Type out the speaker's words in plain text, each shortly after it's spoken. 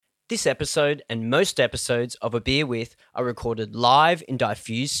This episode and most episodes of A Beer With are recorded live in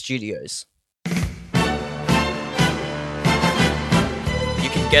Diffuse Studios. You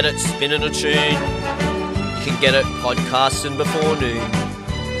can get it spinning a tune. You can get it podcasting before noon.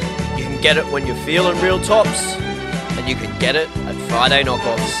 You can get it when you're feeling real tops. And you can get it at Friday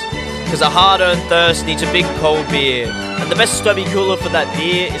knockoffs. Because a hard-earned thirst needs a big cold beer. And the best stubby cooler for that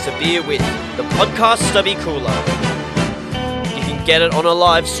beer is A Beer With, the podcast stubby cooler. You can get it on a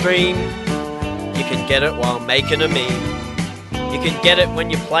live stream. You can get it while making a meme. You can get it when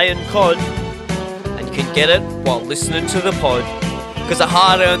you're playing COD. And you can get it while listening to the pod. Because a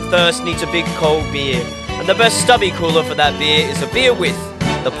hard-earned thirst needs a big cold beer. And the best stubby cooler for that beer is A Beer With,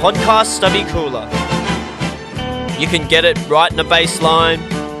 the podcast stubby cooler. You can get it right in the baseline.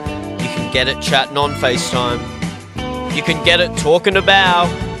 You can get it chatting on FaceTime. You can get it talking about.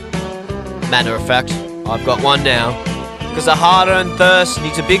 Matter of fact, I've got one now. Because a hard-earned thirst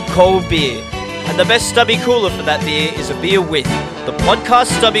needs a big cold beer. And the best stubby cooler for that beer is A Beer With, the podcast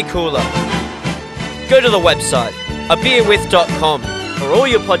stubby cooler. Go to the website, abeerwith.com, for all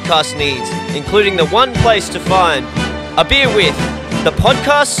your podcast needs, including the one place to find A Beer With, the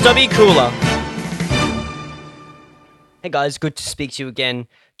podcast stubby cooler. Hey guys, good to speak to you again.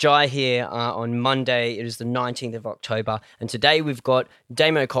 Jai here on Monday. It is the 19th of October, and today we've got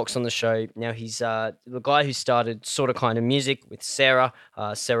Damo Cox on the show. Now he's the guy who started Sort of Kind of Music with Sarah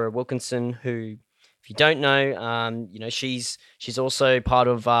Wilkinson, who, if you don't know, she's also part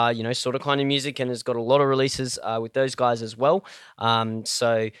of Sort of Kind of Music and has got a lot of releases with those guys as well. I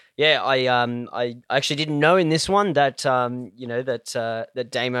actually didn't know in this one that that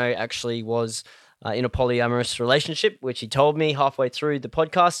Damo actually was in a polyamorous relationship, which he told me halfway through the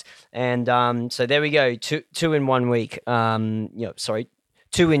podcast. And so there we go, two in 1 week. 2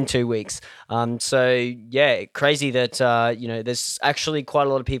 in 2 weeks. Crazy that, there's actually quite a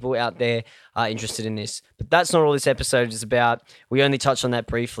lot of people out there interested in this. But that's not all this episode is about. We only touched on that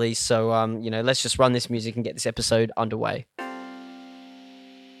briefly. So, let's just run this music and get this episode underway.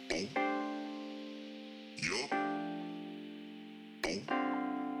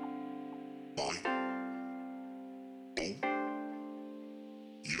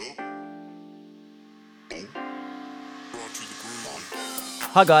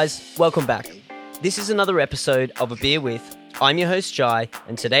 Hi guys, welcome back. This is another episode of A Beer With. I'm your host Jai,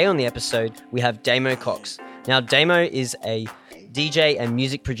 and today on the episode we have Damo Cox. Now Damo is a DJ and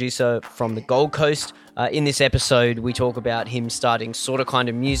music producer from the Gold Coast. In this episode we talk about him starting Sort of Kind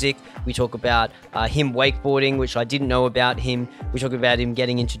of Music. We talk about him wakeboarding, which I didn't know about him. We talk about him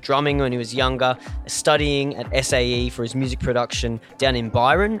getting into drumming when he was younger, studying at SAE for his music production down in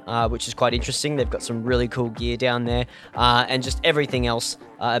Byron, which is quite interesting. They've got some really cool gear down there, and just everything else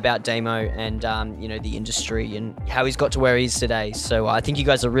about Damo and the industry and how he's got to where he is today. So I think you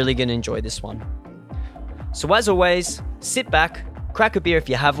guys are really going to enjoy this one. So as always, sit back, crack a beer if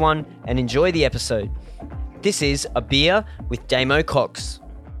you have one, and enjoy the episode. This is A Beer with Damo Cox.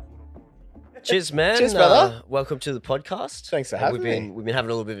 Cheers, man. Cheers, brother. Welcome to the podcast. Thanks for having me. We've been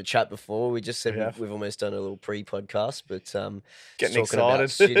having a little bit of a chat before. We just said we've almost done a little pre-podcast, but getting talking excited. about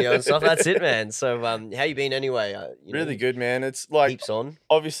studio and stuff. That's it, man. So how you been anyway? Really good, man. It's like heaps on.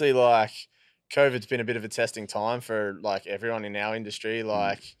 Obviously, like COVID's been a bit of a testing time for like everyone in our industry.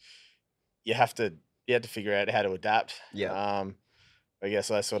 Like you had to figure out how to adapt. Yeah. I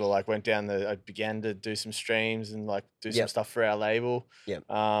guess I sort of like I began to do some streams and like do some stuff for our label. Yeah.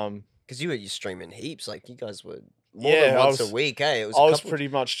 Because you were streaming heaps. Like you guys were more Yeah, than once a week, eh? I was pretty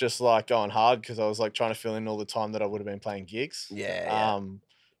much just like going hard because I was like trying to fill in all the time that I would have been playing gigs. Yeah.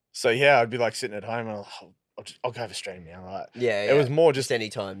 So yeah, I'd be like sitting at home and I'll go have a stream now. Like, yeah. It was more just any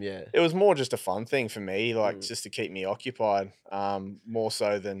time. Yeah. It was more just a fun thing for me, like just to keep me occupied. More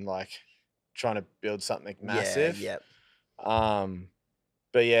so than like trying to build something massive. Yeah.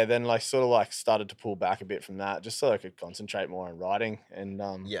 But yeah, then like sort of like started to pull back a bit from that just so I could concentrate more on writing and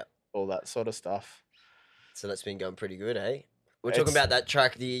all that sort of stuff. So that's been going pretty good, eh? We're talking about that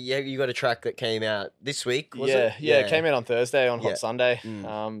track. You got a track that came out this week, was it? Yeah, it came out on Thursday on Hot Sunday,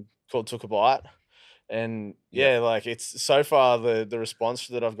 called Took a Bite. And like it's so far the response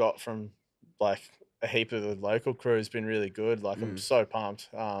that I've got from like a heap of the local crew has been really good. Like I'm so pumped.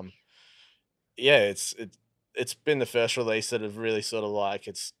 It's been the first release that have really sort of like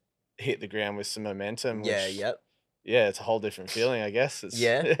it's hit the ground with some momentum. Yeah, it's a whole different feeling, I guess.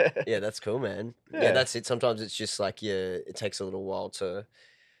 Yeah, that's cool, man. Yeah, that's it. Sometimes it's just like it takes a little while to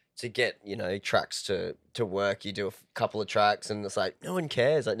get tracks to work. You do a couple of tracks and it's like no one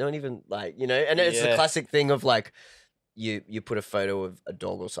cares. Like no one even like and it's the classic thing of like you put a photo of a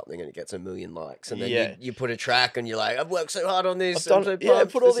dog or something and it gets 1 million likes, and then you put a track and you're like, I've worked so hard on this. I've done,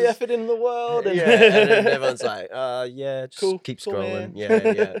 put all the effort in the world. And and then everyone's like, just cool, keep cool, scrolling.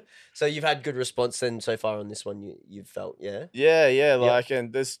 man. Yeah. So you've had good response then so far on this one. You've felt, Yeah. Yep.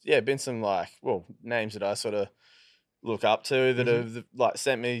 And there's been some names that I sort of look up to that have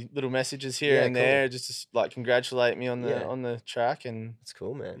sent me little messages here and there just to congratulate me on the track, and that's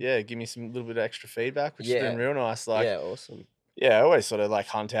cool, man. Yeah, give me some little bit of extra feedback, which has been real nice. Awesome. Yeah, I always sort of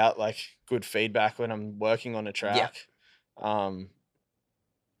hunt out good feedback when I'm working on a track.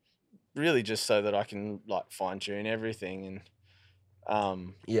 Really just so that I can fine tune everything,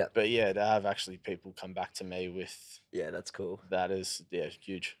 and but to have actually people come back to me with that's cool. That is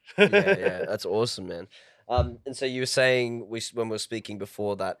huge. That's awesome, man. And so you were saying when we were speaking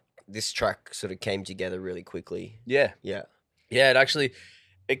before that this track sort of came together really quickly. Yeah.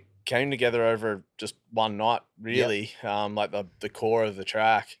 It came together over just one night, really. The core of the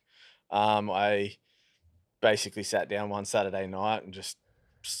track. I basically sat down one Saturday night and just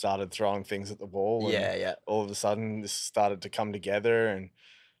started throwing things at the wall. And all of a sudden, this started to come together, and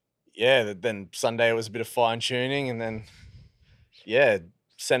then Sunday it was a bit of fine tuning, and then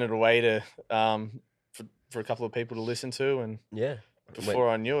sent it away to for a couple of people to listen to, and before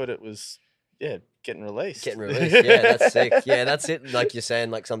I knew it, it was getting released. That's sick. That's it. Like you're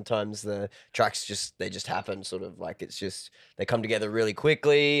saying, sometimes the tracks they just happen, sort of it's just they come together really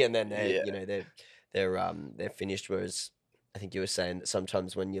quickly, and then they're finished. Whereas I think you were saying that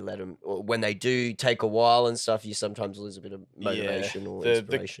sometimes when you let them, or when they do take a while and stuff, you sometimes lose a bit of motivation or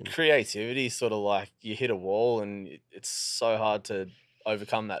inspiration. The creativity sort of you hit a wall, and it's so hard to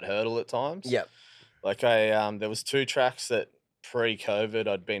overcome that hurdle at times. Yep. There was 2 tracks that pre-COVID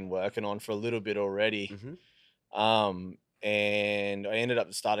I'd been working on for a little bit already. And I ended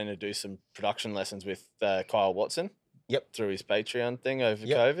up starting to do some production lessons with Kyle Watson. Through his Patreon thing over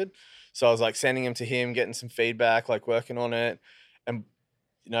COVID. So I was sending him to him, getting some feedback, working on it. And,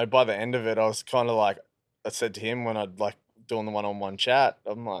 by the end of it, I was kind of I said to him when I'd doing the one-on-one chat,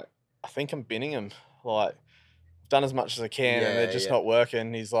 I'm I think I'm binning him. I've done as much as I can and they're just not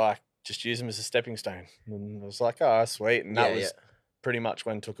working. He's just use them as a stepping stone. And I was oh, sweet. And that was pretty much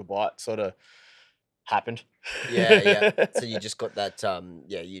when Took a Bite sort of happened. So you just got that,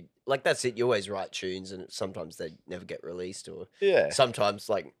 you that's it. You always write tunes and sometimes they never get released, or sometimes,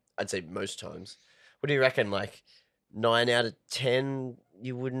 I'd say most times. What do you reckon? 9 out of 10,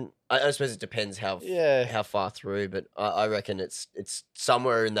 you wouldn't. I suppose it depends how far through, but I reckon it's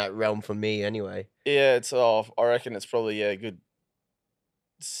somewhere in that realm for me anyway. Yeah, I reckon it's probably a good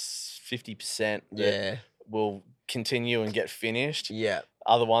 50% that will continue and get finished. Yeah.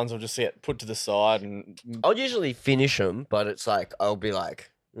 Other ones will just get put to the side, and I'll usually finish them, but it's I'll be nah,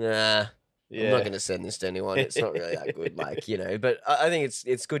 I'm not going to send this to anyone. It's not really that good, But I think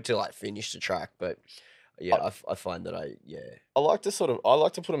it's good to finish the track. But I find that I like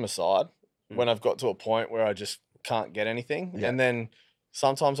to put them aside when I've got to a point where I just can't get anything, and then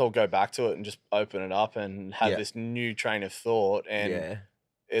sometimes I'll go back to it and just open it up and have this new train of thought, and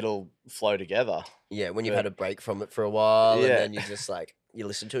it'll flow together. Yeah, when you've had a break from it for a while, and then you just you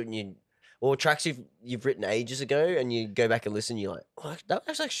listen to it, and or tracks you've written ages ago, and you go back and listen, you're oh, that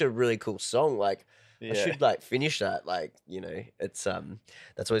was actually a really cool song. I should finish that. It's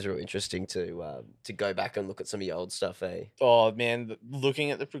that's always real interesting to go back and look at some of your old stuff. Oh man,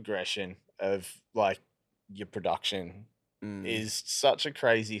 looking at the progression of your production is such a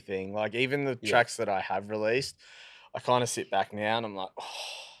crazy thing. Even the tracks that I have released, I kind of sit back now and I'm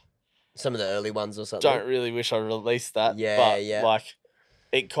some of the early ones or something. Don't really wish I released that. But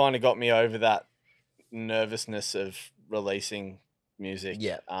it kind of got me over that nervousness of releasing music.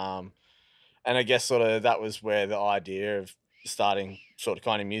 And I guess sort of that was where the idea of starting sort of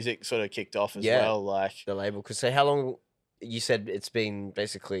kind of music sort of kicked off as well. The label. Because how long, you said it's been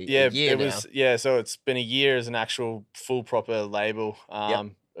basically a year now? So it's been a year as an actual full proper label.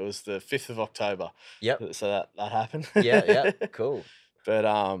 It was the 5th of October. So that happened. Cool. But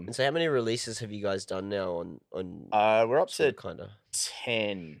and so how many releases have you guys done now on we're up to kind of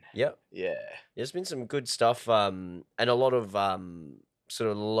 10. Yeah. There's been some good stuff and a lot of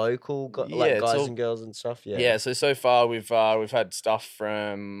sort of local guys and girls and stuff. So far we've had stuff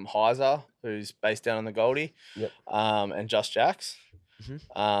from Heiser, who's based down on the Goldie, and Just Jacks,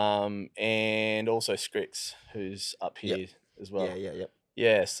 and also Scrix, who's up here as well.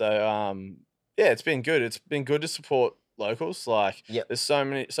 So it's been good. It's been good to support locals. There's so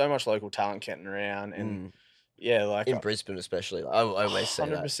much local talent getting around, and in Brisbane especially. I always say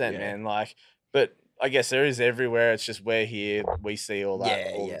 100%, man. But I guess there is everywhere. It's just we're here, we see all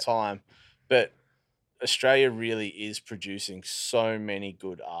that all the time. But Australia really is producing so many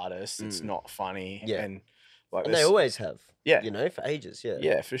good artists. It's not funny. Yeah. And like And they always have. Yeah. You know, for ages. Yeah.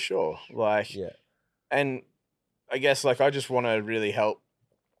 Yeah, for sure. Like, Yeah. and I guess like I just want to really help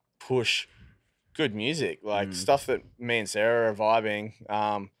push good music, like stuff that me and Sarah are vibing.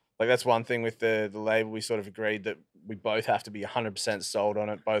 Like that's one thing with the label. We sort of agreed that we both have to be 100% sold on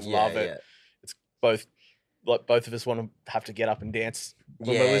it. Both love it. Yeah. It's both like both of us want to have to get up and dance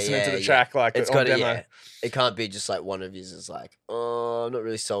when we're listening to the track. Like it's on got to, demo. It can't be just like one of you is like, oh, I'm not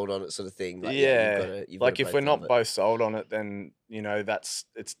really sold on it, sort of thing. Like, you've like if we're not both sold on it, then you know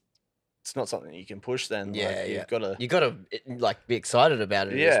it's not something you can push. Then you've got to like be excited about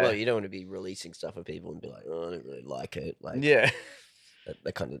it as well. You don't want to be releasing stuff for people and be like, oh, I don't really like it. Like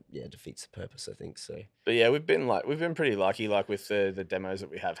that kind of defeats the purpose, I think. So, but yeah, we've been pretty lucky, like with the demos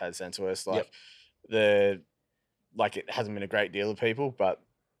that we have had sent to us. Like it hasn't been a great deal of people, but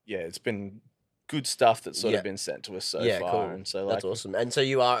yeah, it's been good stuff that's sort of been sent to us so far. Cool. And so that's awesome. And so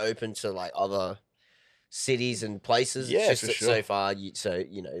you are open to like other cities and places. Yeah, it's just for that sure. So far,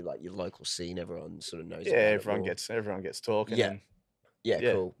 like your local scene, everyone sort of knows. Yeah, everyone gets talking. Yeah,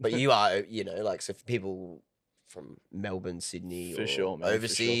 cool. But you are, like so for people from Melbourne, Sydney, for or sure, man,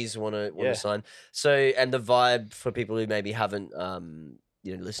 overseas want to sign. So, and the vibe for people who maybe haven't,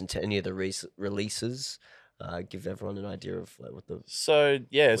 listened to any of the releases. Give everyone an idea of like what the. So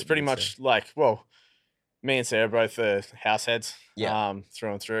yeah, it's pretty much like me and Sarah both are house heads.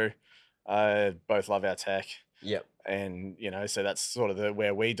 Through and through. Both love our tech. Yep. And so that's sort of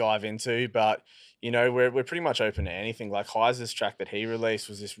where we dive into. But we're pretty much open to anything. Like Heiser's track that he released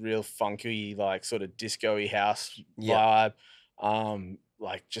was this real funky, like sort of disco-y house vibe.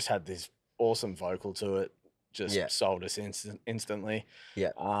 Like just had this awesome vocal to it. Just sold us instantly.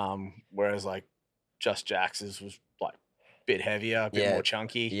 Yeah. Whereas like Just Jax's was like a bit heavier, a bit more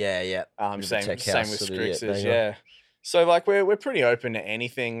chunky. Yeah. Same with Strix's. So like we're pretty open to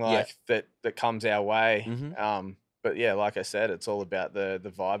anything like that comes our way. But yeah, like I said, it's all about the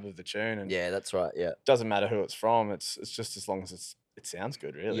vibe of the tune. And that's right. Yeah, doesn't matter who it's from. It's just as long as it sounds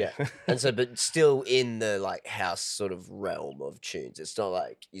good, really. Yeah, and so but still in the like house sort of realm of tunes. It's not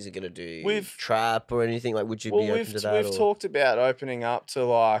like is it going to do trap or anything? Like, would you be open to that? We've talked about opening up to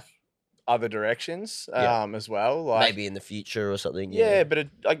like other directions as well, like maybe in the future or something. Yeah, but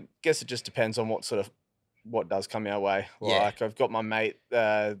I guess it just depends on what does come our way. Like I've got my mate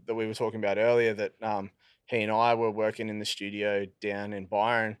that we were talking about earlier that he and I were working in the studio down in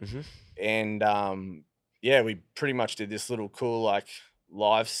Byron, and we pretty much did this little cool like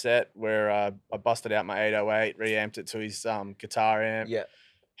live set where I busted out my 808, reamped it to his guitar amp. Yeah,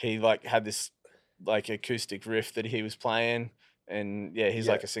 he like had this like acoustic riff that he was playing, and he's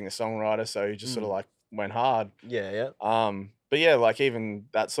like a singer-songwriter, so he just sort of like went hard. But yeah, like even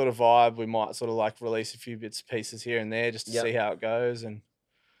that sort of vibe, we might sort of like release a few bits and pieces here and there just to see how it goes and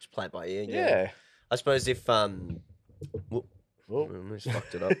just play it by ear. Yeah. I suppose if I almost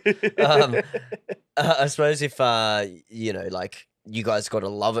fucked it up. I suppose if like you guys got to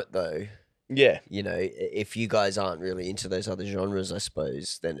love it though. Yeah. If you guys aren't really into those other genres, I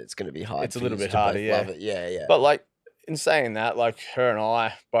suppose then it's going to be hard. It's a little bit harder, love it. Yeah. But like in saying that, like her and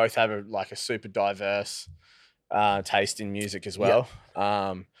I both have a super diverse taste in music as well.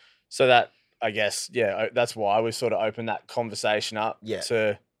 So that I guess that's why we sort of opened that conversation up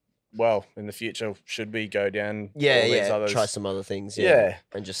to in the future should we go down these others, try some other things and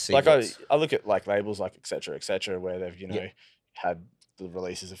just see like I look at like labels like etc where they've had the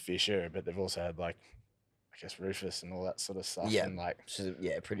releases of Fisher, but they've also had like I guess Rufus and all that sort of stuff and like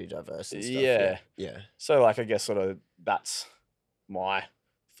pretty diverse and stuff. So like I guess sort of that's my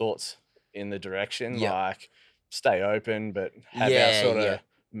thoughts in the direction like stay open, but have our sort of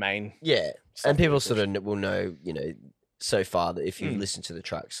main. Yeah. And people sort of will know, so far that if you listen to the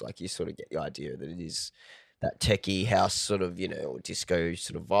tracks, like you sort of get the idea that it is that techie house sort of, or disco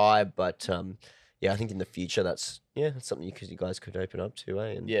sort of vibe. But I think in the future that's something you guys could open up to,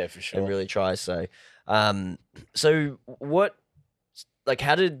 And for sure. And really try. So, so what, like,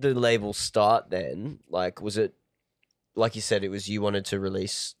 how did the label start then? Like, was it, like you said, it was you wanted to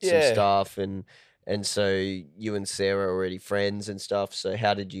release some stuff and so you and Sarah are already friends and stuff. So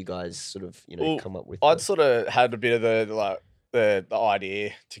how did you guys sort of, come up with I'd sort of had a bit of the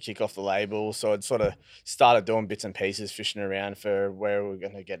idea to kick off the label. So I'd sort of started doing bits and pieces, fishing around for where we're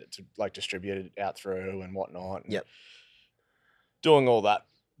going to get it to like distribute it out through and whatnot. And doing all that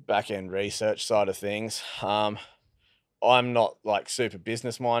back end research side of things. I'm not like super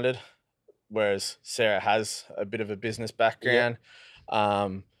business minded, whereas Sarah has a bit of a business background.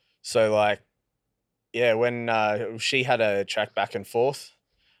 So like, when she had a track Back and Forth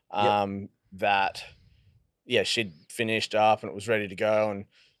that she'd finished up and it was ready to go,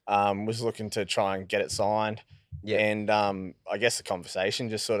 and was looking to try and get it signed. Yeah. And I guess the conversation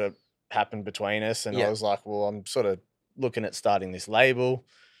just sort of happened between us, and I was like, well, I'm sort of looking at starting this label.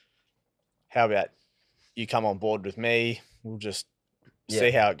 How about you come on board with me? We'll just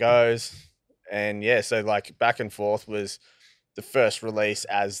see how it goes. And so like Back and Forth was the first release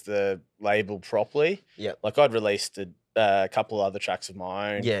as the label properly. Yeah. Like I'd released a couple of other tracks of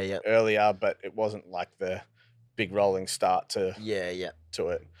my own earlier, but it wasn't like the big rolling start to to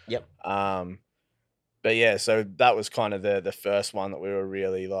it. Yep. But so that was kind of the first one that we were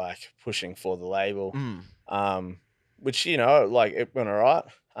really like pushing for the label. Which, like it went all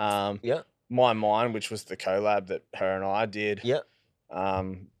right. My Mind, which was the collab that her and I did.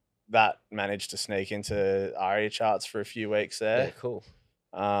 That managed to sneak into ARIA charts for a few weeks there. Yeah, cool.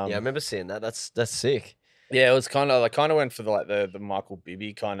 I remember seeing that. That's sick. Yeah, it was kind of went for the Michael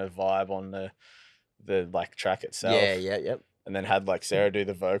Bibby kind of vibe on the like track itself. Yeah. And then had like Sarah do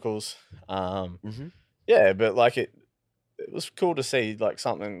the vocals. Yeah, but like it was cool to see like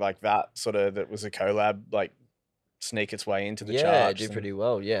something like that that was a collab like sneak its way into the charts. Yeah, it did pretty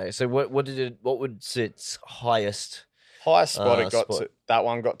well. Yeah. So what was its highest spot? It got to, that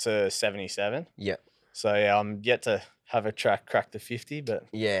one got to 77. Yeah. So I'm yet to have a track crack the 50, but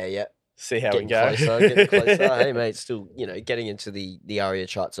yeah. See how getting we go. Getting closer. Hey mate, still getting into the ARIA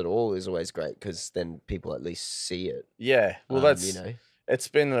charts at all is always great because then people at least see it. Yeah. Well, that's it's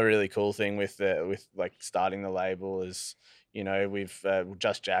been a really cool thing with like starting the label is we've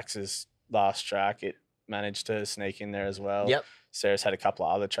Just Jax's last track, it managed to sneak in there as well. Yep. Sarah's had a couple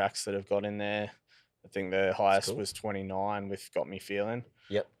of other tracks that have got in there. I think the highest was 29 with Got Me Feeling.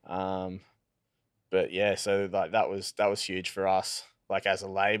 Yep. But so like that was huge for us, like as a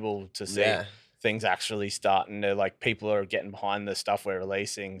label, to see things actually starting to like people are getting behind the stuff we're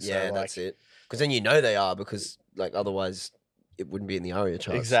releasing. So, that's it. Because then they are, because like otherwise it wouldn't be in the ARIA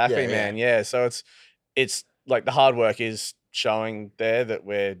charts. Exactly, man. Yeah. So it's like the hard work is showing there that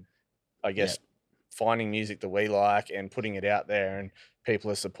we're, I guess, finding music that we like and putting it out there, and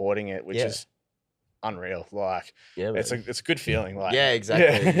people are supporting it, which is unreal. Like, it's a good feeling. Like,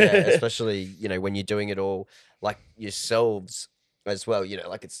 exactly. Yeah, especially when you're doing it all like yourselves as well.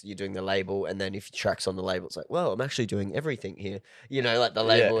 Like you're doing the label, and then if your track's on the label, it's like, well, I'm actually doing everything here. Like the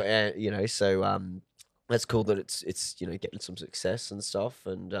label, so that's cool that it's getting some success and stuff.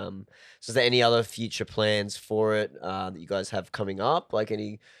 And so is there any other future plans for it that you guys have coming up? Like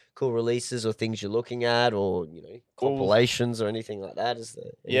any cool releases or things you're looking at, or compilations or anything like that? Is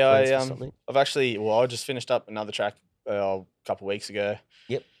there any plans for something? I've actually I just finished up another track a couple of weeks ago.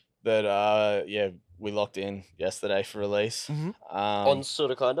 Yep. That we locked in yesterday for release. On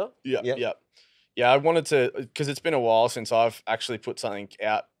sort of kinda. Yeah. I wanted to, because it's been a while since I've actually put something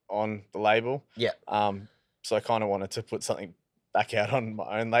out on the label. Yeah. So I kind of wanted to put something back out on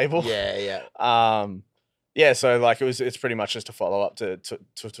my own label. Yeah. So like it's pretty much just a follow up to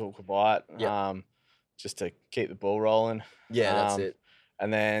Talk About It. Just to keep the ball rolling. Yeah, that's it.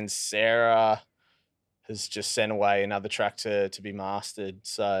 And then Sarah has just sent away another track to be mastered.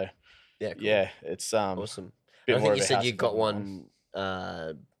 So cool. It's awesome. I think you said you got one.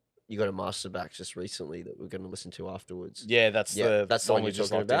 You got a master back just recently that we're going to listen to afterwards. Yeah, that's the one we you're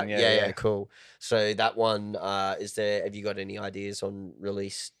talking about. Yeah, cool. So that one, have you got any ideas on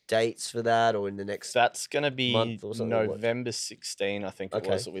release dates for that, or in the next? That's going to be month or something, November 16, I think it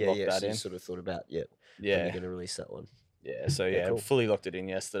was that we locked that so in. You sort of thought about Yeah, you're going to release that one. Yeah, so cool. Fully locked it in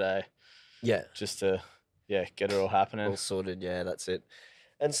yesterday. Yeah, just to get it all happening, all sorted. Yeah, that's it.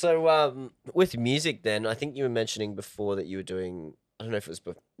 And so with music, then I think you were mentioning before that you were doing. I don't know if it was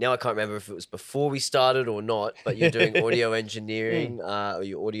now I can't remember if it was before we started or not, but you're doing audio engineering or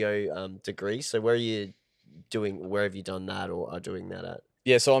your audio degree. So where have you done that or are doing that at?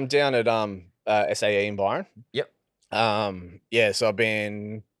 Yeah, so I'm down at SAE in Byron. Yep. So I've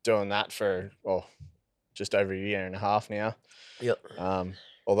been doing that for just over a year and a half now. Yep.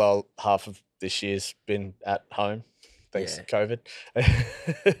 Although half of this year's been at home. Thanks to COVID.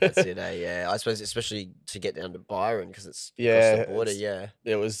 That's it, yeah. I suppose especially to get down to Byron because it's across the border,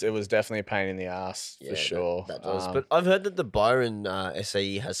 It was definitely a pain in the ass for sure. That does. But I've heard that the Byron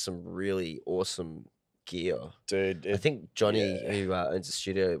SAE has some really awesome gear. Dude. I think Johnny, who owns a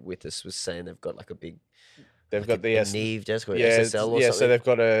studio with us, was saying they've got like a big... They've got the Neve desk or SSL or something. So they've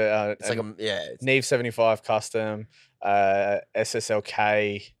got it's like Neve 75 custom,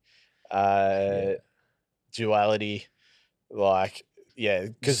 SSLK, Duality...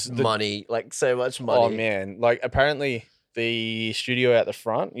 because money, like so much money. Oh man, like apparently the studio out the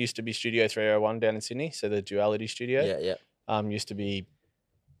front used to be Studio 301 down in Sydney, so the Duality studio. Yeah. Used to be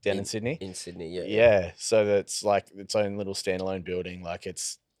down in Sydney. In Sydney, yeah. Yeah, so that's like its own little standalone building. Like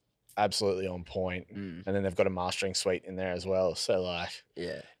it's absolutely on point. And then they've got a mastering suite in there as well. So like,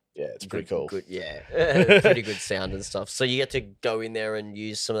 yeah, it's pretty cool. Good, yeah, pretty good sound and stuff. So you get to go in there and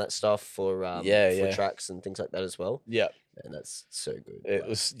use some of that stuff for tracks and things like that as well. Yeah, and that's so good. It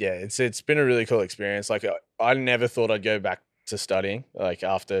was it's been a really cool experience. Like I never thought I'd go back to studying like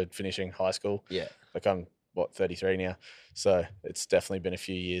after finishing high school. Yeah, like I'm 33 now, so it's definitely been a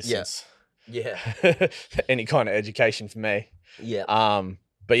few years since any kind of education for me. Yeah.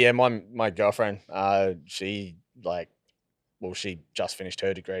 But yeah, my girlfriend, she just finished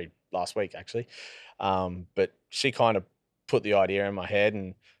her degree last week actually. But she kind of put the idea in my head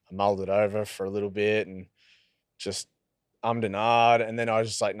and I mulled it over for a little bit and just ummed and ahed, and then I was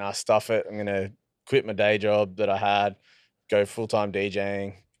just like, nah, stuff it. I'm gonna quit my day job that I had, go full-time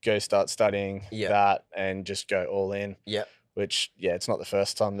DJing, go start studying that, and just go all in. Yeah. Which it's not the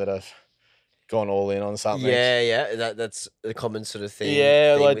first time that I've gone all in on something. Yeah. That's a common sort of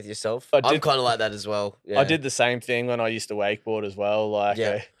thing. Like, with yourself. I'm kind of like that as well. Yeah. I did the same thing when I used to wakeboard as well. Like,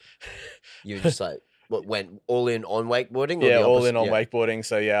 you were just like, went all in on wakeboarding? Or all in on wakeboarding.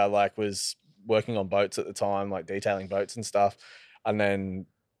 So I was working on boats at the time, like detailing boats and stuff. And then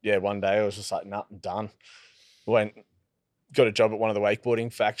one day I was just like, nah, I'm done. Got a job at one of the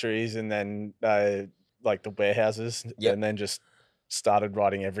wakeboarding factories, and then like the warehouses, and then just started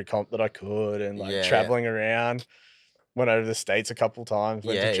writing every comp that I could, and traveling around. Went over the States a couple times,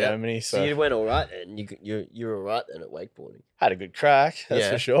 went to Germany. So you went all right, and you were all right then at wakeboarding. Had a good crack, that's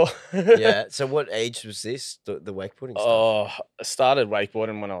for sure. Yeah. So what age was this, the wakeboarding stuff? Oh, I started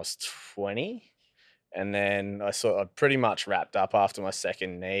wakeboarding when I was 20, and then I pretty much wrapped up after my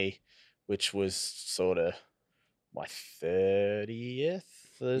second knee, which was sort of my 30th.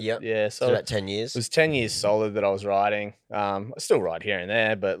 Yeah. So about 10 years. It was 10 years solid that I was riding. I still ride here and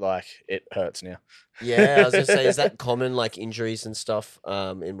there, but like it hurts now. Yeah, I was gonna say, is that common, like injuries and stuff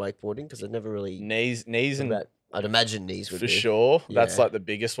in wakeboarding? Because I've never really knees and I'd imagine knees would for be. sure. Yeah. That's like the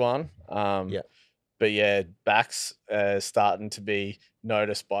biggest one. But backs starting to be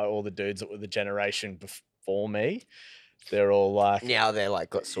noticed by all the dudes that were the generation before me. They're all like now they're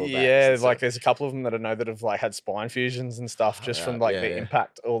like got sore backs. Yeah, like there's a couple of them that I know that have like had spine fusions and stuff just from like the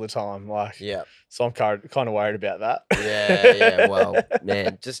impact all the time. Like so I'm kind of worried about that. Yeah. Well,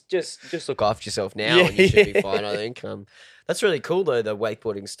 man, just look after yourself now, and you should be fine. I think. That's really cool though, the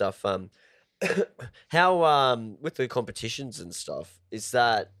wakeboarding stuff. How with the competitions and stuff, is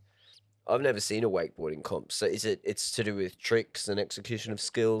that I've never seen a wakeboarding comp. So it's to do with tricks and execution of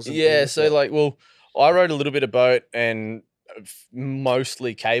skills? And things? So I rode a little bit of boat and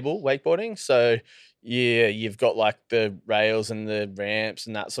mostly cable wakeboarding. So you've got like the rails and the ramps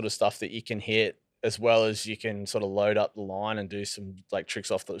and that sort of stuff that you can hit, as well as you can sort of load up the line and do some like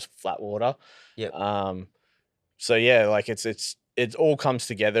tricks off those flat water. Yeah. So like it all comes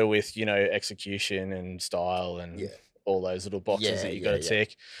together with, execution and style and all those little boxes that you got to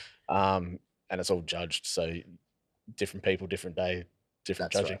tick. And it's all judged. So different people, different day,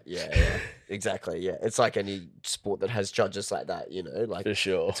 different judging. Right. Yeah, exactly. Yeah, it's like any sport that has judges like that. Like for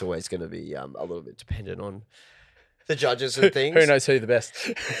sure, it's always going to be a little bit dependent on the judges and things. Who knows who the best?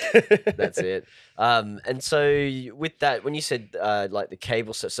 That's it. And so with that, when you said like the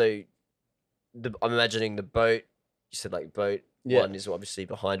cable stuff, so I'm imagining the boat. You said like boat one is obviously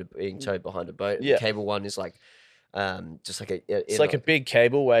being towed behind a boat. Yeah. The cable one is like. Just like it's like a big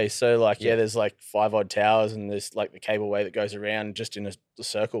cableway. So like there's like 5 odd towers, and there's like the cableway that goes around just in a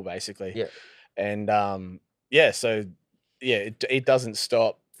circle basically. Yeah. And it doesn't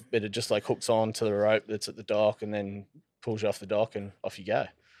stop, but it just like hooks on to the rope that's at the dock and then pulls you off the dock and off you go.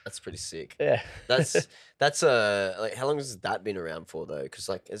 That's pretty sick. Yeah. That's like how long has that been around for though? Because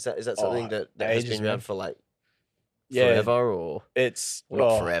like is that something that has been around for like forever, or it's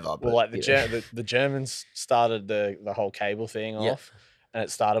not forever? But, like the Germans started the whole cable thing off, and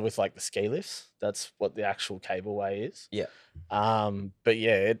it started with like the ski lifts. That's what the actual cableway is. Yeah. But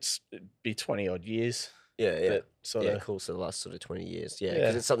it'd be 20 odd years. Yeah. Cool. So the last sort of 20 years. Yeah,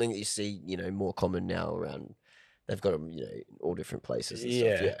 because it's something that you see, more common now around. They've got them, in all different places. And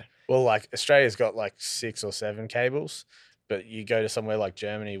stuff. Yeah. Well, like Australia's got like 6 or 7 cables, but you go to somewhere like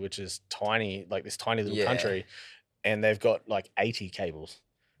Germany, which is tiny, like this tiny little country. And they've got like 80 cables.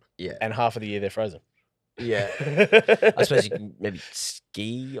 Yeah. And half of the year they're frozen. Yeah. I suppose you can maybe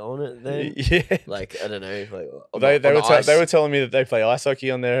ski on it then. Yeah. Like, I don't know. Like they were telling me that they play ice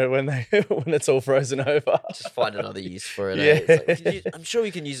hockey on there when it's all frozen over. Just find another use for it. Yeah. It's like, I'm sure we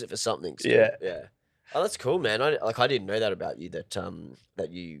can use it for something. Still. Yeah. Yeah. Oh, that's cool, man. I didn't know that about you,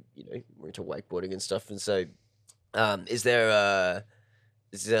 that you were into wakeboarding and stuff. And so is there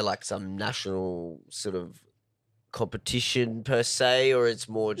is there like some national sort of competition per se, or it's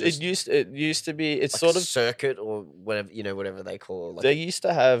more just it used to be it's like sort a of circuit or whatever, whatever they call it. Like they used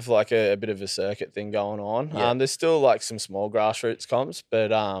to have like a bit of a circuit thing going on. Yeah. There's still like some small grassroots comps,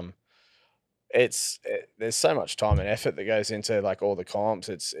 but there's so much time and effort that goes into like all the comps.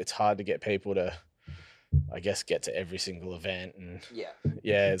 It's hard to get people to, I guess, get to every single event and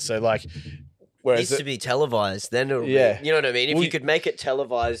yeah. So like, it whereas needs to be televised, then it'll Yeah. be, you know what I mean? If Well, you could make it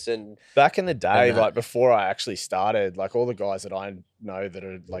televised and back in the day, And that. like before I actually started, like all the guys that I know that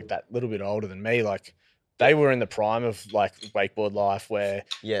are like that little bit older than me, like they were in the prime of like wakeboard life where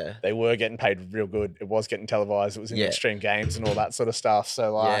yeah, they were getting paid real good. It was getting televised. It was in the Yeah. extreme games and all that sort of stuff.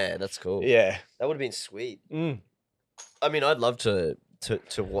 So like, yeah, that's cool. yeah. That would have been sweet. Mm. I mean, I'd love to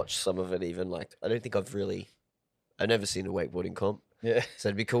watch some of it. Even like, I don't think I've never seen a wakeboarding comp. Yeah. So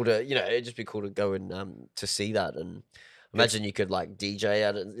it'd be cool to, it'd just be cool to go and to see that. And imagine you could like DJ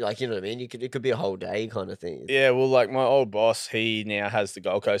at it, like, you know what I mean? It could be a whole day kind of thing. Yeah, well, like my old boss, he now has the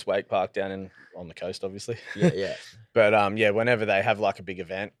Gold Coast Wake Park down on the coast, obviously. Yeah, yeah. But yeah, whenever they have like a big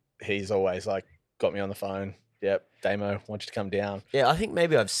event, he's always like got me on the phone. Yep, Damo, want you to come down. Yeah, I think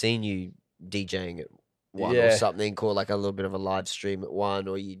maybe I've seen you DJing at one or Yeah. something, or like a little bit of a live stream at one,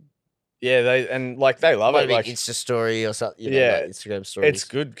 or you Yeah, they love it. maybe Like Insta story or something. Yeah, like Instagram stories. it's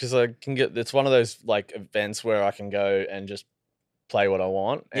good because I can get. It's one of those like events where I can go and just play what I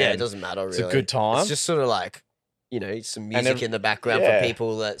want. Yeah, it and doesn't matter. Really, It's a good time. It's just sort of like some music in the background yeah. for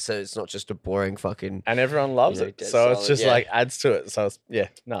people, so it's not just a boring fucking. and everyone loves You know, it. dead So it's silent, just yeah. like adds to it. So it's, it's Yeah,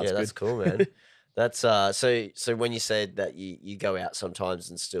 good. that's cool, man. That's so when you said that you go out sometimes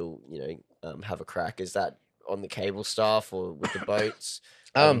and still have a crack, is that on the cable stuff or with the boats?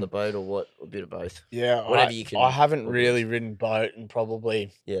 On the boat or what? A bit of both. Yeah, Whatever you can I haven't organise. really ridden boat in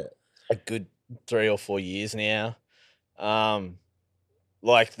probably Yeah. a good 3 or 4 years now.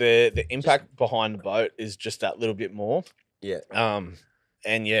 Like the impact behind the boat is just that little bit more. Yeah.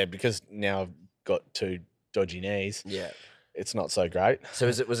 And yeah, because now I've got 2 dodgy knees, Yeah. it's not so great. So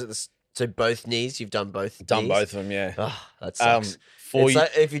was it so both knees? You've done both. Done knees? both of them, yeah. Oh, that sucks. For It's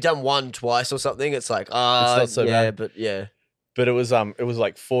like, if you've done one twice or something, it's like not so yeah, bad. but yeah, but it was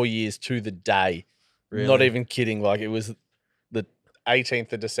like 4 years to the day. really. Not even kidding. Like it was the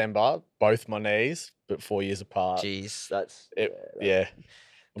 18th of December, both my knees, but 4 years apart. Jeez, that's Yeah.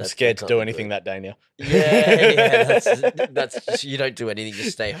 I'm That's- scared that to do can't be anything that day now. yeah. That's just, you don't do anything.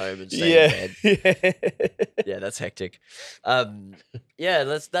 Just stay home and stay in bed. Yeah, that's hectic. Yeah,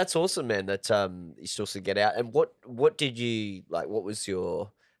 that's awesome, man. That you still to get out. And what did you like? What was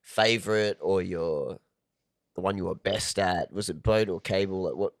your favorite or the one you were best at? Was it boat or cable?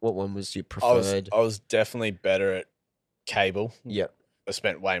 Like what one was your preferred? I was definitely better at cable. Yeah, I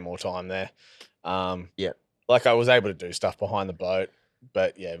spent way more time there. Yeah. Like I was able to do stuff behind the boat,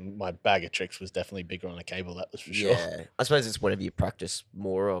 but yeah, my bag of tricks was definitely bigger on the cable. That was for sure. Yeah, I suppose it's whatever you practice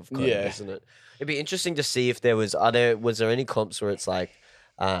more of, kind Yeah. of, isn't it? It'd be interesting to see if was there any comps where it's like,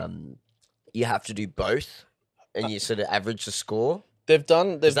 you have to do both, and you sort of average the score. They've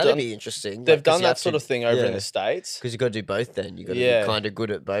done. 'Cause that'd be interesting. They've done that sort of thing over in the States. because you got to do both. Then you got to Yeah. be kind of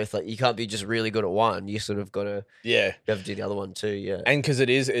good at both. Like you can't be just really good at one. You sort of got to Yeah. have to do the other one too. Yeah, And because it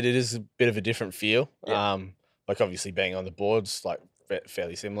is a bit of a different feel. Yeah. Like obviously being on the boards, like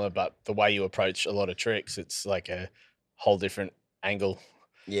fairly similar, but the way you approach a lot of tricks, it's like a whole different angle.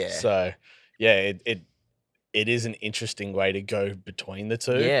 yeah, So yeah, it is an interesting way to go between the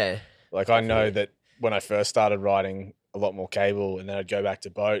two. yeah, Like I know definitely. that when I first started riding a lot more cable and then I'd go back to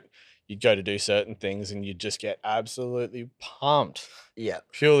boat, you'd go to do certain things and you'd just get absolutely pumped yeah,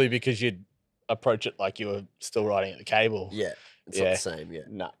 purely because you'd approach it like you were still riding at the cable. yeah. It's Yeah. not the same. Yeah,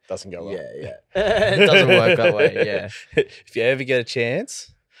 Nah, doesn't go well. yeah, yeah. It doesn't work that way. Yeah. If you ever get a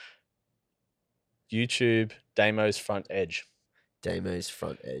chance, YouTube Damo's front edge. Damo's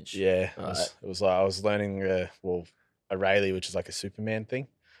front edge. Yeah, Alright. it was like I was learning a Rayleigh, which is like a Superman thing,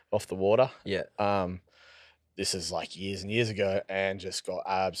 off the water. Yeah. This is like years and years ago, and just got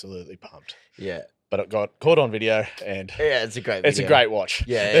absolutely pumped. Yeah. But it got caught on video, and Yeah, it's a great it's a video. great watch.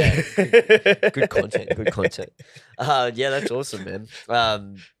 Yeah, Good content. Good content. Yeah, that's awesome, man.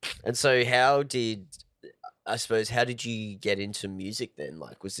 And so how did you get into music then?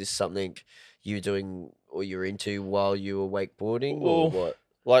 Like, was this something you were doing or you were into while you were wakeboarding or Well, what?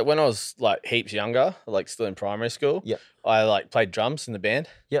 Like when I was like heaps younger, like still in primary school. Yep. I like played drums in the band.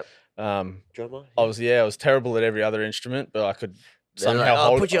 Yep. Drummer. I was terrible at every other instrument, but I could They're like, somehow "Oh,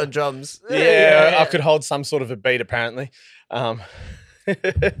 hold. put you on drums. Yeah, I could hold some sort of a beat apparently. That's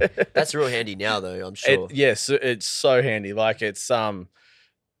real handy now, though. I'm sure. Yes, it's so handy. Like it's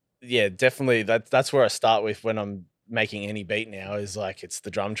yeah, definitely that's where I start with when I'm making any beat now is like it's the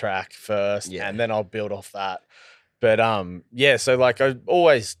drum track first, Yeah. and then I'll build off that. But yeah, so like I've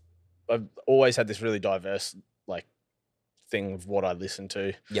always had this really diverse like thing of what I listen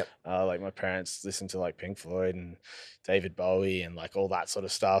to. Yep. Like my parents listened to like Pink Floyd and David Bowie and like all that sort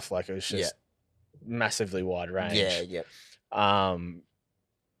of stuff. Like it was just massively wide range. Yeah, yeah.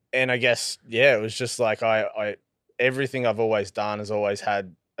 And I guess it was just like I everything I've always done has always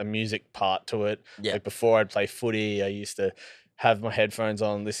had a music part to it. Yeah. Like before I'd play footy, I used to have my headphones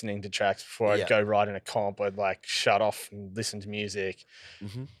on listening to tracks. Before I'd go ride in a comp, I'd like shut off and listen to music.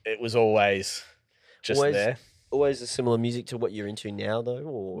 Mm-hmm. It was always just there. Always a similar music to what you're into now, though,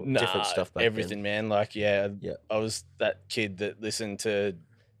 or different stuff back everything, then? man. Like, I was that kid that listened to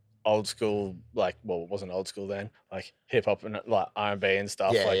old school, like, well, it wasn't old school then, like hip hop and like R&B and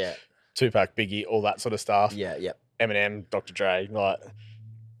stuff, Tupac, Biggie, all that sort of stuff. Yeah, yeah. Eminem, Dr. Dre, like,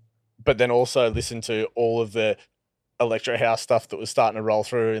 but then also listened to all of the electro house stuff that was starting to roll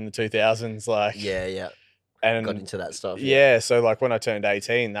through in the 2000s, like, and got into that stuff. So like when I turned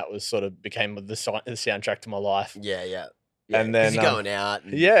 18, that was sort of became the soundtrack to my life. Yeah. And then you're going out.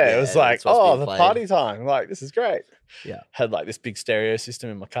 And, it was like, the party time. Like, this is great. Yeah. Had like this big stereo system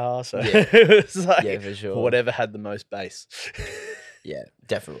in my car. So it was like, for sure. Whatever had the most bass. Yeah,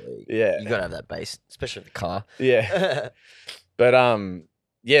 definitely. Yeah. You got to have that bass, especially the car. Yeah. But,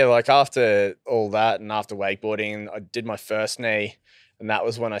 like after all that and after wakeboarding, I did my first knee. And that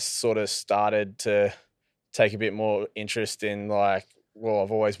was when I sort of started to take a bit more interest in like, well,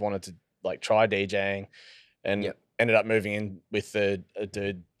 I've always wanted to like try DJing, and ended up moving in with a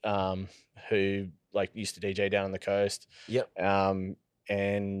dude who like used to DJ down on the coast. And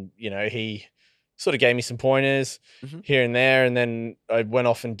he sort of gave me some pointers here and there, and then I went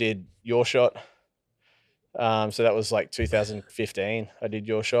off and did Your Shot. So that was like 2015. I did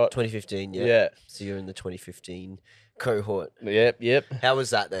Your Shot. 2015, yeah. So you're in the 2015 cohort. Yep. How was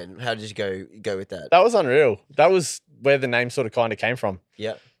that then? How did you go with that? That was unreal. That was where the name sort of kind of came from.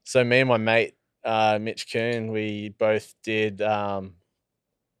 Yeah. So me and my mate Mitch Kuhn, we both did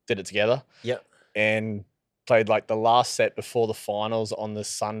it together. Yep. And played like the last set before the finals on the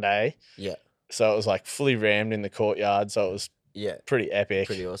Sunday. Yeah. So it was like fully rammed in the courtyard. So it was pretty epic.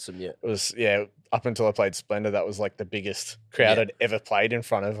 Pretty awesome. Yeah. It was up until I played Splendor, that was like the biggest crowd I'd ever played in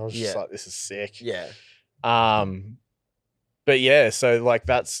front of. I was just like, this is sick. Yeah. But so like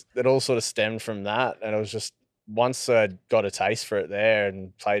it all sort of stemmed from that, and it was just once I got a taste for it there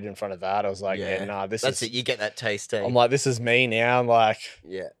and played in front of that, I was like, that's it. You get that taste. Eh? I'm like, this is me now. I'm like,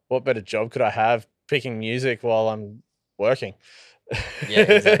 what better job could I have picking music while I'm working? Yeah,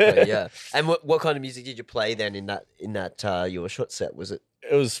 exactly. Yeah. And what kind of music did you play then in that Your Shot set? Was it?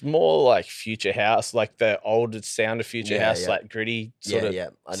 It was more like future house, like the old sound of future house, like gritty sort of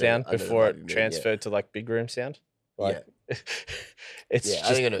sound before it transferred to like big room sound. Like, it's just,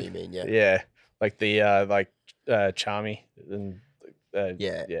 I think I know what you mean. Yeah. Like the Charmy and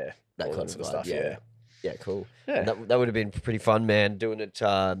that all kind of sort stuff. Yeah, cool. Yeah. That would have been pretty fun, man, doing it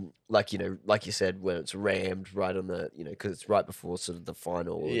like you said, when it's rammed right on the, because it's right before sort of the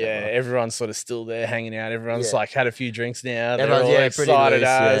final. Everyone's sort of still there hanging out. Everyone's like had a few drinks now. Everyone's They're all excited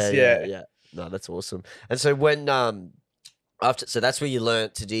as. Yeah. No, that's awesome. And so when so that's where you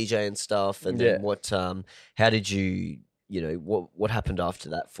learnt to DJ and stuff, and then how did you what happened after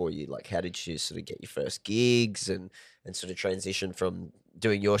that for you? Like, how did you sort of get your first gigs and sort of transition from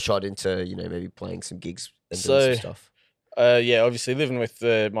doing Your Shot into, maybe playing some gigs and doing some stuff? Obviously living with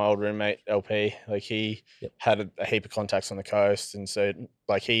my old roommate LP, like he had a heap of contacts on the coast, and so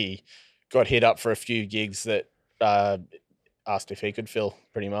like he got hit up for a few gigs that asked if he could fill,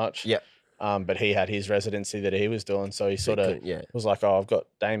 pretty much. Yeah. But he had his residency that he was doing, so he sort of was like, "Oh, I've got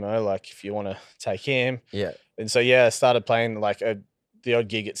Damo. Like, if you want to take him." Yeah. And so I started playing like the odd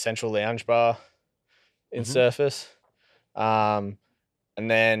gig at Central Lounge Bar in Surface, and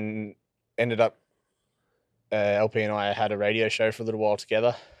then ended up LP and I had a radio show for a little while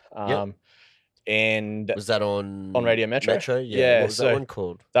together. And was that on Radio Metro? Yeah. What was that one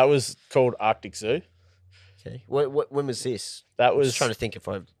called? That was called Arctic Zoo. Okay. When was this? That was just trying to think if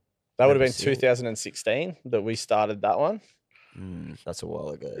I. That would have been 2016 that we started that one. That's a while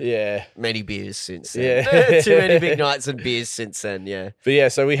ago. Yeah. Many beers since then. Yeah. Too many big nights and beers since then, yeah.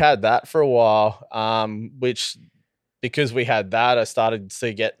 But so we had that for a while, which because we had that, I started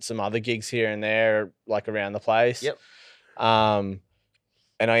to get some other gigs here and there, like around the place. Yep. And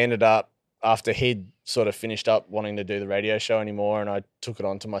I ended up, after he'd sort of finished up wanting to do the radio show anymore, and I took it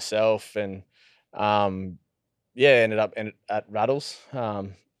on to myself, and ended up at Rattles.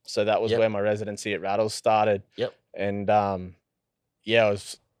 So that was where my residency at Rattles started. Yep. And I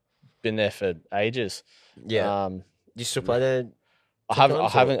was been there for ages. Yeah. You still play there? I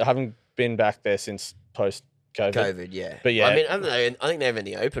haven't been back there since post COVID. Yeah. But yeah, I mean, I think they've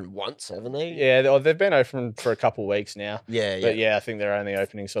only opened once, haven't they? Yeah, they've been open for a couple of weeks now. Yeah, But yeah, I think they're only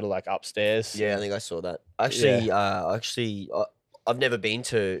opening sort of like upstairs. Yeah, I think I saw that. Actually, I've never been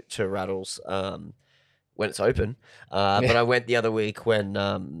to Rattles when it's open, but I went the other week when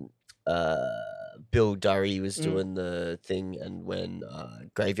Bill Durry was doing the thing, and when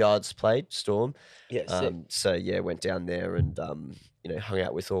Graveyards played Storm. Yeah, so yeah, went down there and hung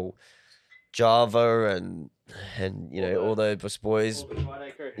out with all Java and all those boys.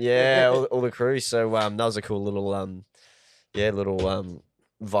 Yeah, all the crew. So that was a cool little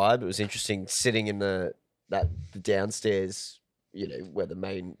vibe. It was interesting sitting in the downstairs, where the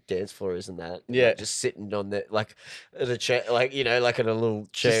main dance floor is and that. Yeah. Like, just sitting on the at a chair, like at a little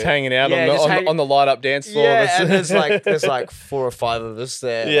chair. Just hanging out on the light up dance floor. Yeah, and there's like 4 or 5 of us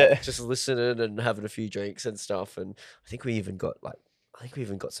there, Yeah. just listening and having a few drinks and stuff. And I think we even got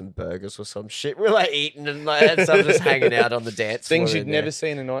some burgers or some shit. We're like eating and stuff, just hanging out on the dance floor. Things you'd never see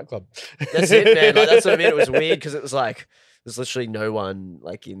in a nightclub. That's it, man. Like, that's what I mean. It was weird because it was like there's literally no one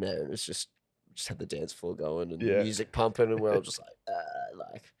like in there. It was just had the dance floor going and music pumping, and we're all just like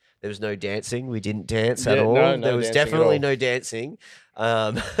there was no dancing. We didn't dance at all. No there was definitely no dancing.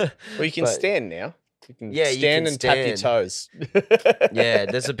 Well, you can stand now. You can you stand can and tap your toes. Yeah,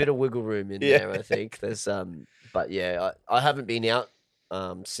 there's a bit of wiggle room in there, I think. There's but yeah, I haven't been out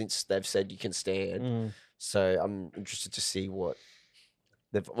since they've said you can stand. So I'm interested to see what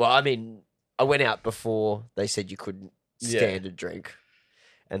I mean, I went out before they said you couldn't stand and drink.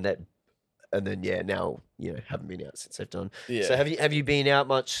 And then now haven't been out since they've done. Yeah. So have you been out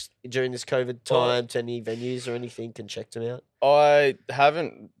much during this COVID time to any venues or anything and checked them out? I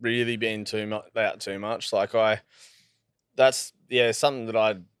haven't really been out too much. Like that's something that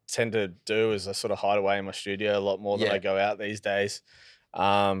I tend to do is I sort of hide away in my studio a lot more than I go out these days.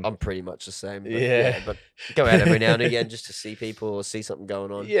 I'm pretty much the same. But, but go out every now and again just to see people or see something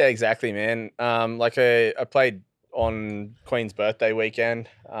going on. Yeah, exactly, man. Like I played on Queen's birthday weekend,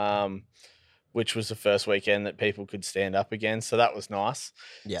 which was the first weekend that people could stand up again. So that was nice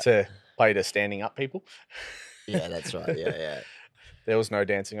to play to standing up people. Yeah, that's right. Yeah. There was no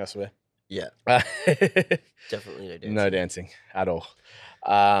dancing, I swear. Yeah. Definitely no dancing. No dancing at all.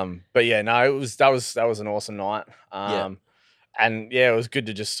 But yeah, no, that was an awesome night. And yeah, it was good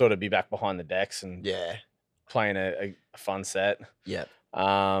to just sort of be back behind the decks and playing a fun set. Yeah.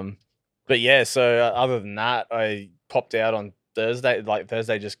 But yeah, so other than that, I popped out on Thursday, like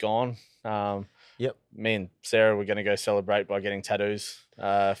Thursday just gone. Me and Sarah were going to go celebrate by getting tattoos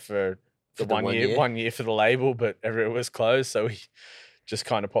for the 1 year for the label, but everywhere was closed. So we just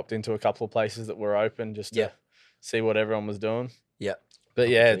kind of popped into a couple of places that were open just to see what everyone was doing. Yeah. But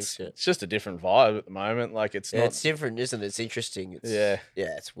yeah, it's just a different vibe at the moment. Like it's not. It's different, isn't it? It's interesting. It's, yeah,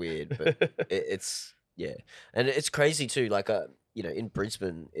 it's weird, but it's and it's crazy too. Like in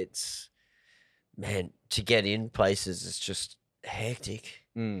Brisbane, it's to get in places is just hectic.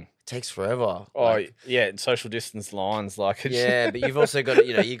 It takes forever. And social distance lines, like but you've also got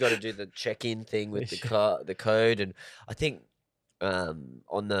to you got to do the check-in thing with the code, and I think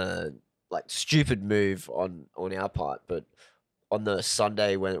on the stupid move on our part, but on the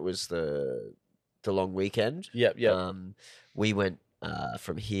Sunday when it was the long weekend, we went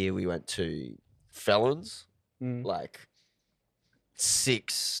from here. We went to Felons, like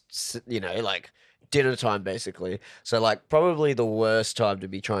 6, dinner time basically. So probably the worst time to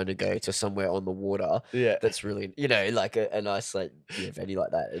be trying to go to somewhere on the water. Yeah, that's really like a nice venue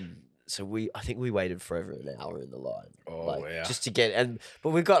like that. And so I think we waited for over an hour in the line. Just to get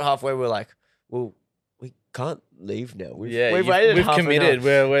but we got halfway. We're like, well, we can't leave now. We've waited. We've committed.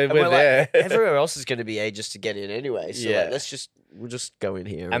 We're there. Everywhere else is going to be ages to get in anyway. So we'll just go in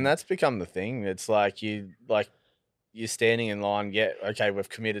here. And that's become the thing. It's you're standing in line. Yeah, okay, we've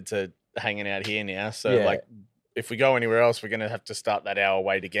committed to hanging out here now. So if we go anywhere else, we're going to have to start that hour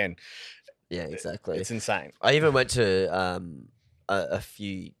wait again. Yeah, exactly. It's insane. I even went to a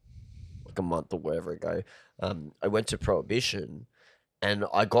few a month or whatever ago. I went to Prohibition, and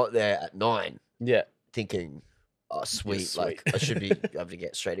I got there at 9. Yeah. Thinking, oh, sweet. I should be able to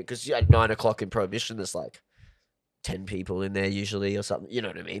get straight in. Because at 9 o'clock in Prohibition, there's 10 people in there usually or something. You know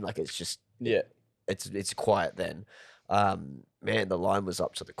what I mean? It's just... Yeah. It's quiet then. Man, the line was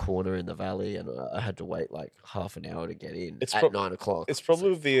up to the corner in the valley, and I had to wait half an hour to get in at 9 o'clock. It's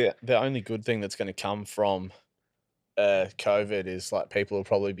probably the only good thing that's going to come from COVID is people will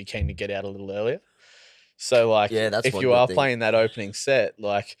probably be keen to get out a little earlier. So that's if you are playing that opening set,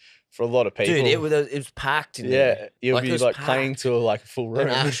 for a lot of people. Dude, it was packed in there. You'll be like playing to like a full room. An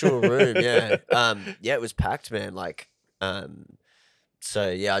actual room, yeah. Yeah, it was packed, man. Like, so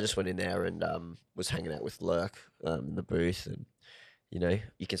yeah, I just went in there and was hanging out with Lurk in the booth, and you know,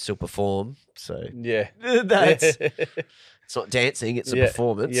 you can still perform. So yeah, that's it's not dancing; it's a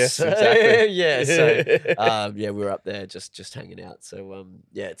performance. Yes, exactly. Yeah, so yeah, we were up there just hanging out. So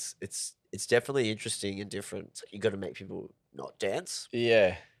yeah, it's definitely interesting and different. You got to make people not dance,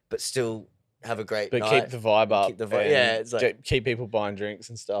 but still have a great night. Keep the vibe up. Keep the vibe. Yeah, it's like keep people buying drinks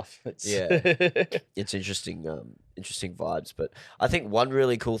and stuff. It's interesting, interesting vibes. But I think one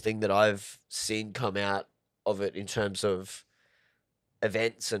really cool thing that I've seen come out of it in terms of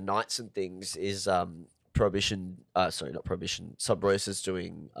events and nights and things is Sub Rosa's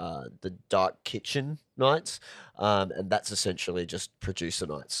doing the Dark Kitchen nights, and that's essentially just producer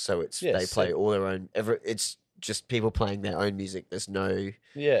nights. So it's they play all their own. It's just people playing their own music. There's no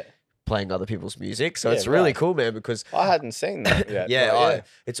playing other people's music. So it's really cool, man, because I hadn't seen that yet.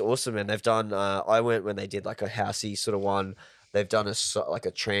 It's awesome, man. They've done I went when they did like a housey sort of one. They've done a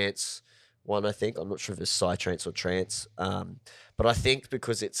trance one, I think. I'm not sure if it's psytrance or trance. But I think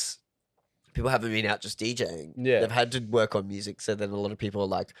because it's people haven't been out just DJing. They've had to work on music. So then a lot of people are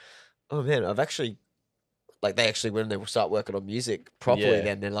like, oh man, I've actually when they start working on music properly,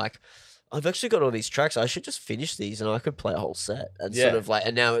 then they're like, I've actually got all these tracks. I should just finish these and I could play a whole set. And sort of like,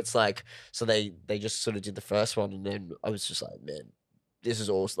 and now it's like, so they just sort of did the first one, and then I was just like, man, this is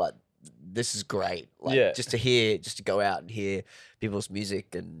awesome. Like, this is great. Like, just to go out and hear people's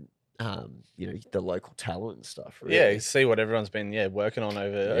music and, you know, the local talent and stuff. Really. Yeah, see what everyone's been working on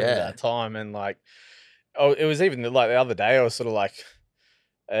over that time, and like, it was even like the other day I was sort of like,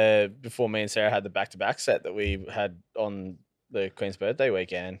 before me and Sarah had the back-to-back set that we had on the Queen's birthday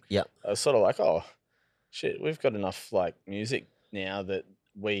weekend. Yeah, I was sort of like, oh shit, we've got enough like music now that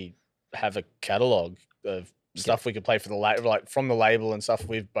we have a catalog of stuff we could play for the like from the label and stuff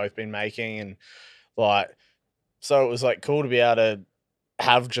we've both been making, and like, so it was like cool to be able to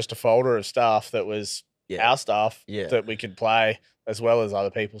have just a folder of stuff that was our stuff that we could play as well as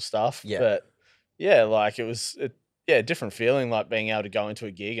other people's stuff. But like it was a different feeling, like being able to go into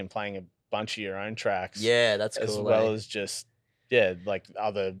a gig and playing a bunch of your own tracks. Yeah, that's cool. As well as just like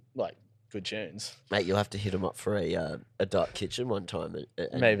other like good tunes. Mate, you'll have to hit them up for a Dark Kitchen one time.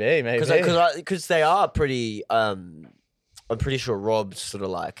 Maybe because they are pretty. I'm pretty sure Rob's sort of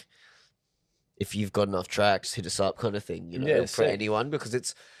like, if you've got enough tracks, hit us up, kind of thing. You know, for anyone, because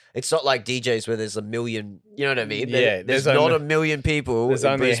it's not like DJs where there's a million. You know what I mean? There's not a million people. There's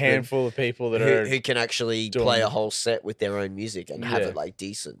only a handful of people that who can actually play a whole set with their own music and have it like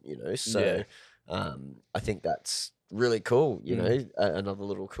decent. You know, so I think that's really cool, you know, another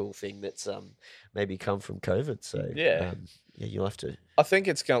little cool thing that's maybe come from COVID. So you'll have to. I think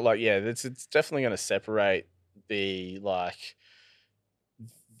it's gonna it's definitely gonna separate the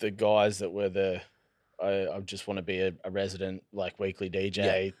guys that were I just want to be a resident like weekly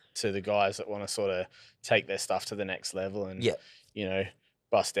DJ to the guys that want to sort of take their stuff to the next level and you know,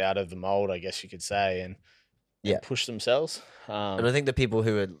 bust out of the mold, I guess you could say, and push themselves. And I think the people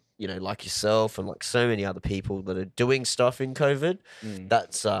who are, you know, like yourself and like so many other people that are doing stuff in COVID,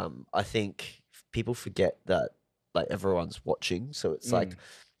 that's I think people forget that like everyone's watching. So it's like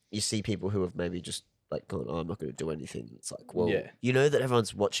you see people who have maybe just like gone, oh, I'm not going to do anything. It's like, well, you know that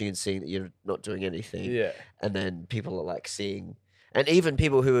everyone's watching and seeing that you're not doing anything. Yeah. And then people are like seeing, and even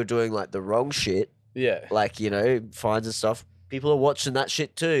people who are doing like the wrong shit, like, you know, fines and stuff, people are watching that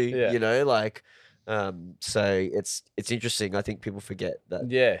shit too, you know, like, so it's interesting. I think people forget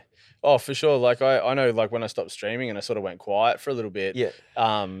that. Yeah. Oh, for sure. Like I know, like when I stopped streaming and I sort of went quiet for a little bit. Yeah.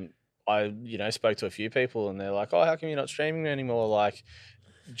 I, you know, spoke to a few people and they're like, oh, how come you're not streaming anymore? Like,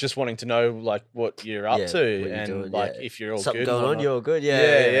 just wanting to know like what you're up to and doing, like if you're all something good going on, you're all good.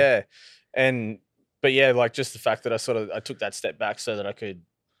 Yeah. And but like just the fact that I took that step back so that I could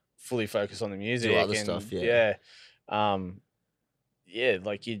fully focus on the music, do other stuff.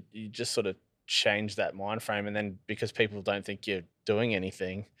 Like you just sort of change that mind frame, and then because people don't think you're doing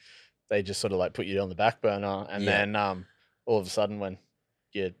anything, they just sort of like put you on the back burner, and then all of a sudden when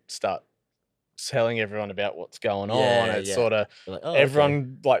you start telling everyone about what's going on, it's sort of like,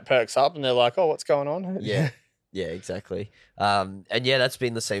 everyone like perks up and they're like, oh, what's going on? Yeah exactly. And that's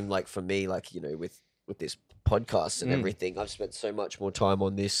been the same like for me, like, you know, with this podcast and everything. I've spent so much more time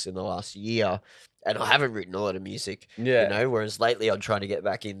on this in the last year, and I haven't written a lot of music, you know, whereas lately I'm trying to get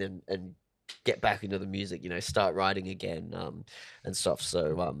back in and get back into the music, you know, start writing again, and stuff.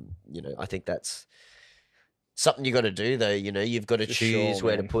 So, you know, I think that's something you got to do though. You've got to For choose sure,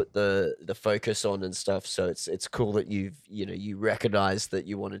 where to man. put the focus on and stuff. So it's cool that you recognize that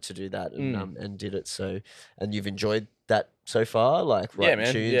you wanted to do that and did it. So, and you've enjoyed that so far, like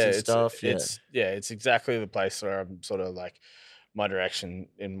writing tunes and stuff. It's exactly the place where I'm sort of like my direction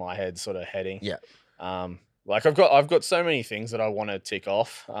in my head sort of heading. Yeah. Like I've got so many things that I want to tick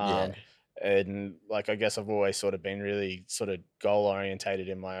off. Yeah. And like I guess I've always sort of been really sort of goal orientated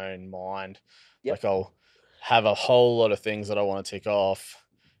in my own mind. Yep. Like I'll have a whole lot of things that I want to tick off,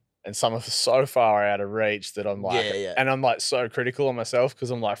 and some are so far out of reach that I'm like, and I'm like so critical of myself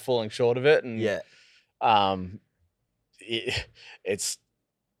because I'm like falling short of it. And it's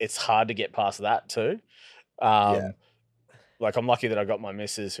hard to get past that too. Like I'm lucky that I got my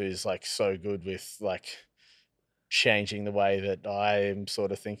missus who's like so good with like changing the way that I am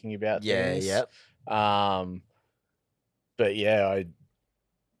sort of thinking about things. But yeah, I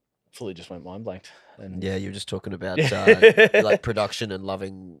fully just went mind blanked. And you were just talking about like production and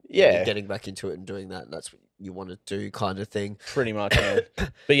loving, getting back into it and doing that. And that's what you want to do, kind of thing. Pretty much, man.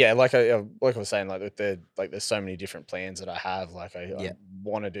 But yeah, like I was saying, like there's so many different plans that I have. Like I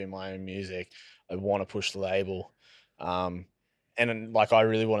want to do my own music. I want to push the label, and like I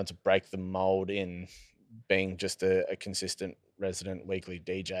really wanted to break the mold in being just a consistent resident weekly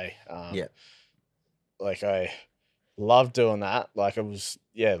DJ. Like I love doing that. Like I was,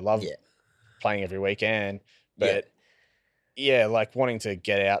 playing every weekend, but like wanting to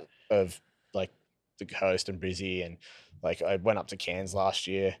get out of like the coast and Brizzy, and like I went up to Cairns last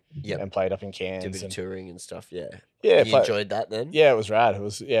year and played up in Cairns. Did a bit of touring and stuff, Yeah. And you enjoyed that then? Yeah, it was rad. It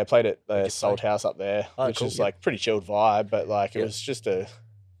was, played at the Salt House up there, which was like pretty chilled vibe, but like it was just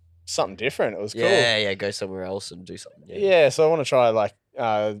something different. It was cool. Yeah, go somewhere else and do something. Yeah, so I want to try like,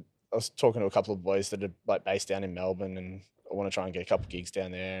 I was talking to a couple of boys that are like based down in Melbourne, and I want to try and get a couple of gigs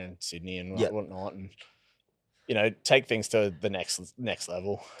down there in Sydney and whatnot, and take things to the next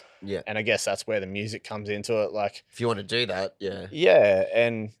level. Yeah, and I guess that's where the music comes into it. Like, if you want to do that,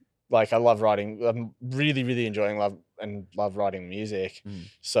 and like I love writing. I'm really, really enjoying love writing music.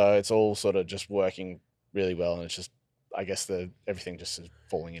 So it's all sort of just working really well, and it's just, I guess everything just is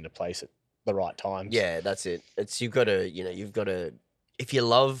falling into place at the right times. Yeah, that's it. You've got to. If you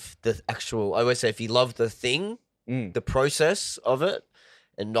love the actual, I always say, if you love the thing, the process of it,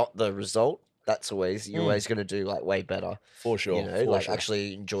 and not the result, you're always going to do like way better. For sure.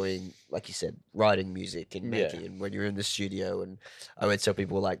 Actually enjoying, like you said, writing music and making, and when you're in the studio. And I always tell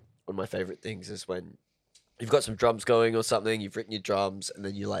people, like, one of my favorite things is when you've got some drums going or something, you've written your drums, and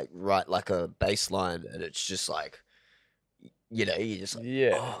then you like write like a bass line, and it's just like, you're just like,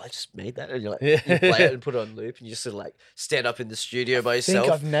 I just made that. And you're like, you play it and put it on loop, and you just sort of like stand up in the studio by yourself.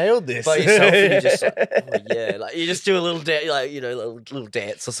 I think I've nailed this. By yourself, and you're just like, like you just do a little dance, like, little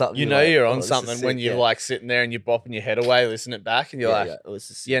dance or something. You're on something when you're like sitting there and you're bopping your head away, listening it back, and you're like,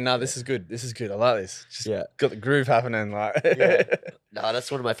 this is good. This is good. I like this. Just got the groove happening. Like, no, that's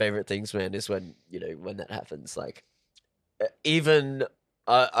one of my favorite things, man, is when, when that happens. Like, even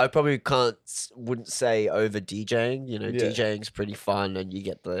I probably wouldn't say over DJing. DJing's pretty fun, and you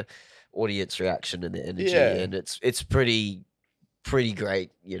get the audience reaction and the energy, and it's pretty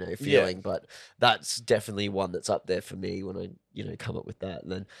great, feeling. But that's definitely one that's up there for me when I come up with that,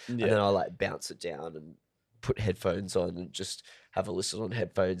 and then I like bounce it down and put headphones on and just have a listen on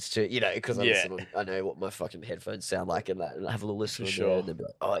headphones too, because I know what my fucking headphones sound like, and I have a little listen on there, and then be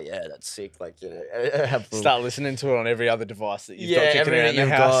like, oh yeah, that's sick. Like, start listening to it on every other device that you've got kicking around the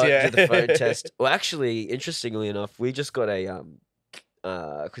house. Do the phone test. Well, actually, interestingly enough, we just got a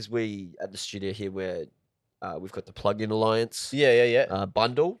because we at the studio here where we've got the Plugin Alliance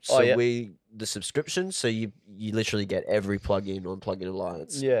bundle. So the subscription, so you literally get every plugin on Plugin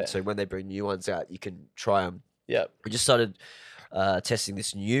Alliance. Yeah. So when they bring new ones out, you can try them. Yeah. We just started testing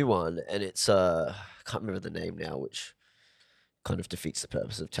this new one, and it's I can't remember the name now, which kind of defeats the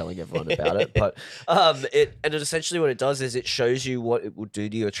purpose of telling everyone about it. But it essentially what it does is it shows you what it will do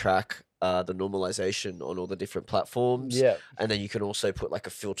to your track, the normalization on all the different platforms. Yeah. And then you can also put like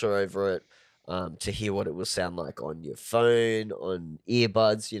a filter over it to hear what it will sound like on your phone, on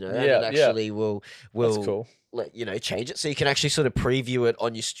earbuds, and it actually will That's cool. Change it. So you can actually sort of preview it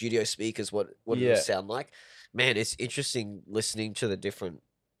on your studio speakers, what it will sound like. Man, it's interesting listening to the different,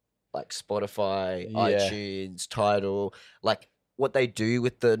 like Spotify, iTunes, Tidal, like what they do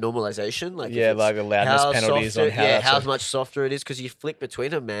with the normalization. Like, like the loudness penalties on how much softer it is, because you flick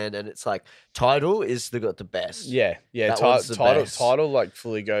between them, man, and it's like Tidal is got the best. Tidal like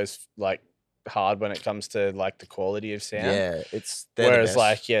fully goes like hard when it comes to like the quality of sound. Yeah, whereas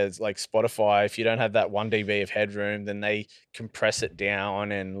like it's like Spotify, if you don't have that 1 dB of headroom, then they compress it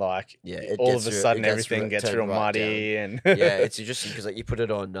down and like all of a sudden everything gets real muddy and yeah, it's interesting because like you put it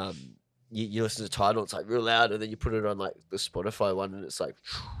on you listen to Tidal, it's like real loud, and then you put it on like the Spotify one, and it's like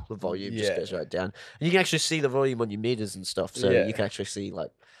the volume just goes right down. And you can actually see the volume on your meters and stuff, so you can actually see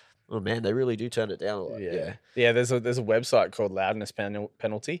like, oh man, they really do turn it down a lot. Yeah. There's a website called Loudness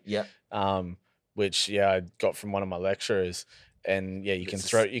Penalty. Yeah. Which I got from one of my lecturers, and you can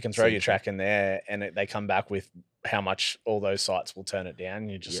throw your track in there, and they come back with how much all those sites will turn it down. And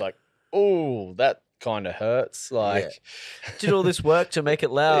you're just like, oh, that kind of hurts. Like, did all this work to make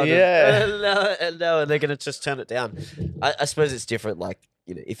it loud? And now they're gonna just turn it down. I suppose it's different. Like,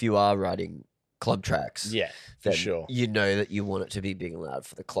 you know, if you are writing club tracks, for sure, you know that you want it to be big and loud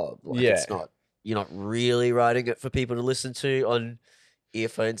for the club. Like, it's not, you're not really writing it for people to listen to on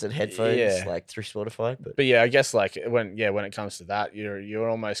earphones and headphones, like through Spotify. But I guess like when it comes to that, you're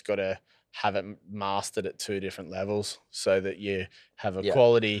almost got to have it mastered at 2 different levels so that you have a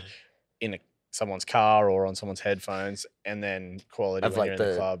quality in someone's car or on someone's headphones, and then quality when you're in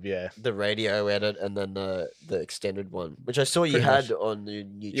the club. The radio edit and then the extended one, which I saw you had on the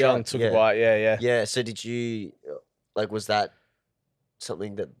new track. On Took a Bite, yeah. So did you was that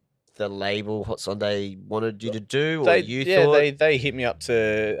something that the label Hot Sunday wanted you to do, or thought? They hit me up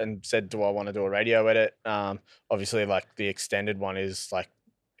and said, do I want to do a radio edit? Obviously, like the extended one is like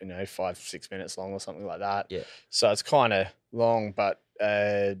 5-6 minutes long or something like that. Yeah. So it's kind of long, but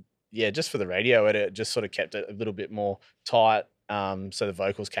just for the radio edit, it just sort of kept it a little bit more tight. So the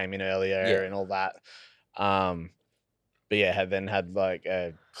vocals came in earlier and all that. But had like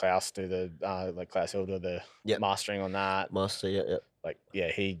Klaus do the Klaus Hill do the mastering on that.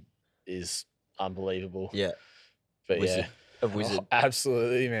 He is unbelievable. Yeah. But wizard. A wizard. Oh,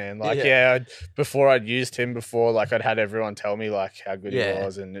 absolutely, man. Like, before I'd used him before, like I'd had everyone tell me like how good he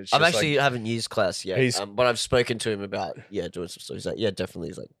was, and it's just haven't used Klaus yet. But I've spoken to him about doing some stuff. He's like,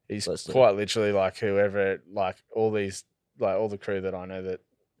 definitely. He's quite literally like whoever, like all these, like all the crew that I know that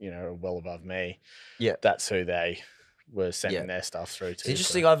are well above me. Yeah, that's who they were sending their stuff through to. It's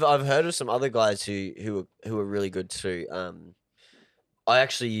interesting. I've heard of some other guys who are really good too. I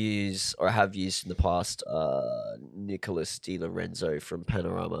actually have used in the past Nicholas Di Lorenzo from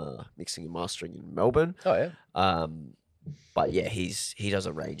Panorama Mixing and Mastering in Melbourne. Oh yeah. But he does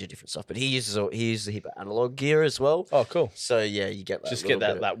a range of different stuff. But he uses a heap of analog gear as well. Oh, cool. So you get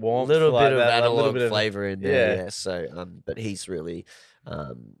that warmth, little bit of analog flavor in there. Yeah. So but he's really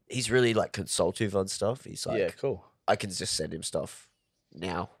like consultative on stuff. He's like, cool. I can just send him stuff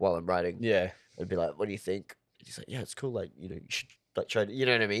now while I'm writing. Yeah. And be like, what do you think? And he's like, yeah, it's cool. Like, you should like try to, you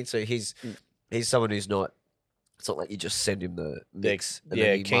know what I mean? So he's someone who's not, it's not like you just send him the mix and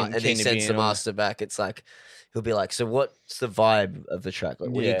then he sends the master back. It's like, he'll be like, so what's the vibe of the track? Like,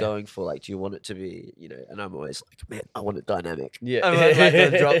 what are you going for? Like, do you want it to be, and I'm always like, man, I want it dynamic. Yeah. I want like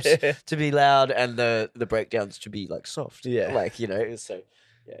the drops to be loud and the breakdowns to be like soft. Yeah. Like, so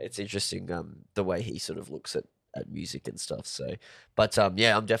it's interesting the way he sort of looks at music and stuff. So, but I'm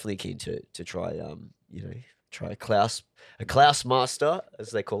definitely keen to try try a Klaus master,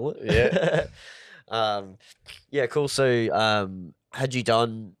 as they call it. Yeah. Cool. So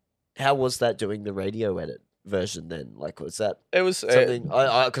how was that doing the radio edit version then? Like, was that something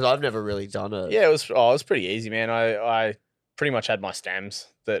because I've never really done it. Yeah, it was pretty easy, man. I pretty much had my stems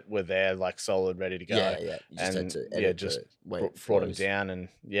that were there, like solid, ready to go. Yeah. You just had to edit brought them down and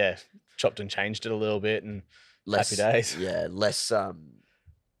chopped and changed it a little bit and happy days. Yeah,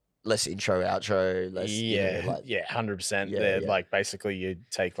 less intro, outro, less 100%. Like basically you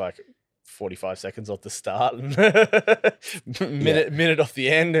take like 45 seconds off the start and minute off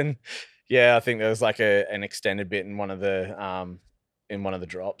the end, and I think there was like an extended bit in one of the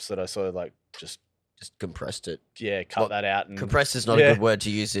drops that I sort of like just compressed it. Yeah, cut that out. And compressed is not a good word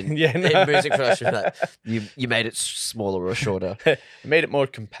to use in music production. Like, you made it smaller or shorter. Made it more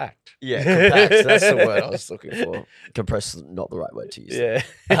compact. Yeah, compact. That's the word I was looking for. Compressed is not the right word to use. Yeah.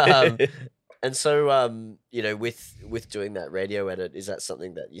 And so, with doing that radio edit, is that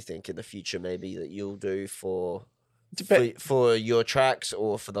something that you think in the future maybe that you'll do for your tracks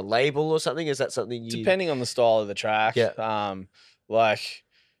or for the label or something? Is that something depending on the style of the track? Yeah.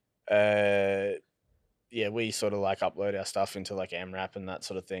 We sort of like upload our stuff into like MRAP and that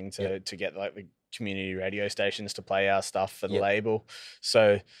sort of thing to get like the community radio stations to play our stuff for the label.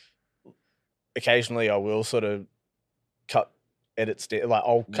 So occasionally I will sort of cut edits,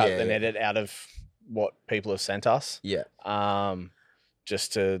 I'll cut an edit out of what people have sent us. Yeah.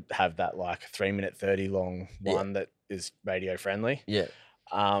 Just to have that like 3 minute 30 long one that is radio friendly. Yeah.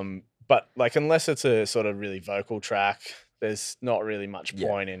 but like unless it's a sort of really vocal track, there's not really much Yeah.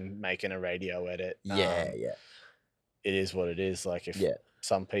 point in making a radio edit. Yeah. It is what it is. Like if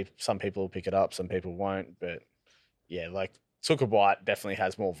some people will pick it up, some people won't. But yeah, like Took a Bite definitely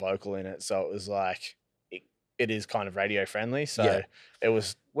has more vocal in it, so it was like it is kind of radio friendly. So it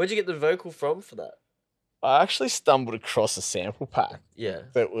was. Where'd you get the vocal from for that? I actually stumbled across a sample pack. Yeah.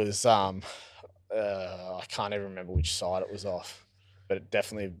 That was I can't even remember which side it was off, but it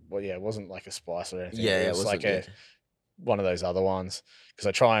definitely it wasn't like a Splice or anything. Yeah, it was like one of those other ones, because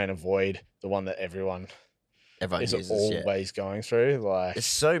I try and avoid the one that everyone uses, always going through. Like there's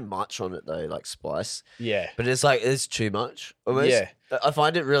so much on it though, like Splice. Yeah, but it's too much almost. Yeah, I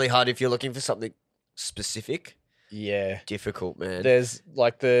find it really hard if you're looking for something specific. Yeah, difficult, man. There's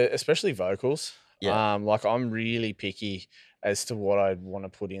like especially vocals. Yeah, like I'm really picky as to what I want to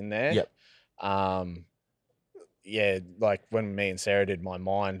put in there. Yep. Yeah, like when me and Sarah did My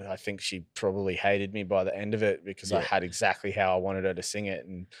Mind, I think she probably hated me by the end of it, because I had exactly how I wanted her to sing it,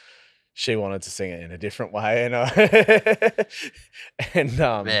 and she wanted to sing it in a different way. And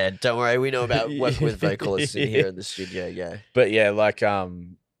man, don't worry, we know about working with vocalists in here in the studio. Yeah, but yeah, like I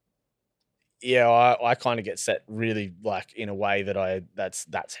kind of get set really like in a way that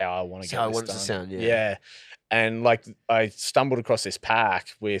that's how I want to get. How I want it to sound. Yeah. And like I stumbled across this pack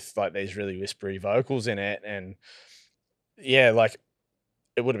with like these really whispery vocals in it, and like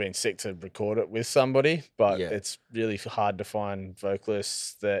it would have been sick to record it with somebody, but it's really hard to find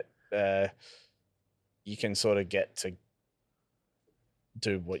vocalists that you can sort of get to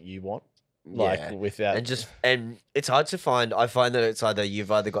do what you want, like without and it's hard to find. I find that it's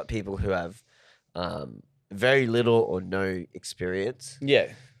you've either got people who have very little or no experience,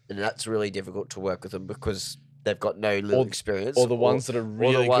 and that's really difficult to work with them because they've got no little experience, or the ones that are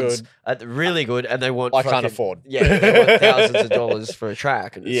really good, and they want can't afford. They want thousands of dollars for a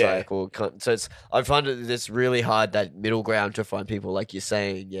track, and it's I find it's really hard, that middle ground, to find people like you're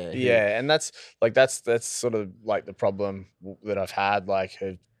saying, and that's sort of like the problem that I've had, like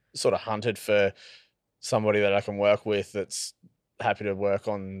who sort of hunted for somebody that I can work with that's happy to work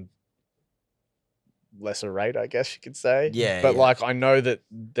on lesser rate, I guess you could say. But like I know that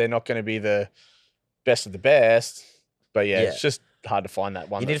they're not going to be the best of the best, but it's just hard to find that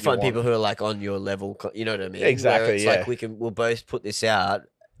one. You need to find people who are like on your level, you know what I mean? Exactly. Where it's like we'll both put this out,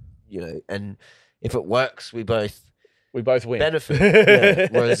 and if it works, we both win.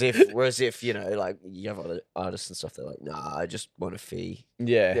 Benefit. Whereas if like you have other artists and stuff, they're like, nah, I just want a fee.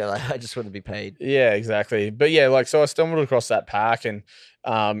 Like I just want to be paid. Yeah, exactly. But like so I stumbled across that pack, and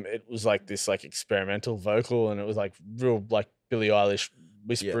it was like this like experimental vocal, and it was like real like Billie Eilish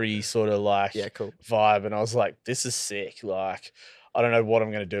whispery sort of like cool vibe, and I was like, this is sick. Like I don't know what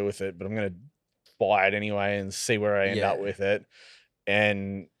I'm gonna do with it, but I'm gonna buy it anyway and see where I end up with it.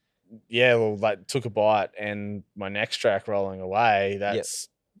 And like Took a Bite and my next track, Rolling Away, that's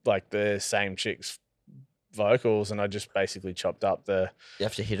like the same chick's vocals, and I just basically chopped up you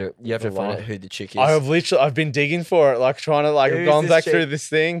have to hit it. You have to find out who the chick is. I've been digging for it, like trying to like I've gone back through this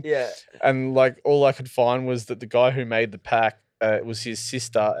thing, and like all I could find was that the guy who made the pack, it was his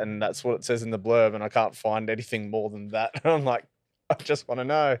sister, and that's what it says in the blurb, and I can't find anything more than that. And I'm like, I just want to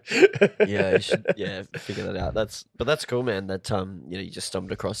know. You should figure that out. That's cool, man. That you just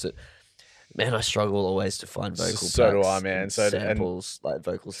stumbled across it. Man, I struggle always to find vocal packs. So do I, man. So samples, like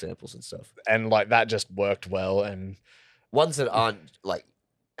vocal samples and stuff. And like that just worked well, and ones that aren't like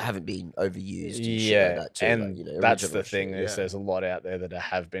haven't been overused. And shit like that too. And like, that's the thing is there's a lot out there that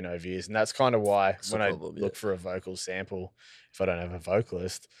have been overused, and that's kind of why when I look for a vocal sample, if I don't have a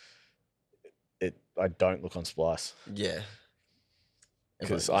vocalist, I don't look on Splice. Yeah.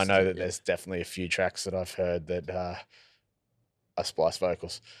 Because I know that there's definitely a few tracks that I've heard that are Splice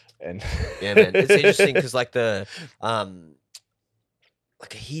vocals. And yeah, man, it's interesting because like the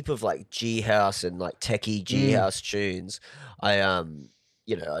like a heap of like G house and like techie G house tunes. I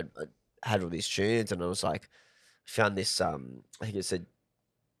I had all these tunes, and I was like, found this I think it's I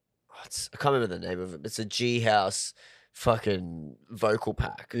can't remember the name of it, but it's a G house fucking vocal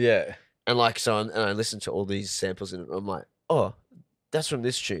pack. Yeah. And like and I listened to all these samples, and I'm like, oh, that's from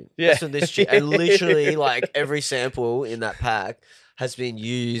this tune. That's from this tune. And literally like every sample in that pack has been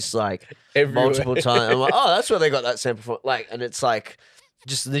used like multiple times. I'm like, oh, that's where they got that sample from. Like, and it's like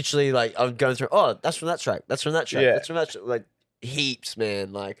just literally like I'm going through, oh, that's from that track. That's from that track. That's from that track. Like heaps,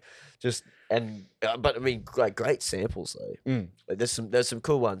 man. Like just but I mean, like great samples though. Like there's some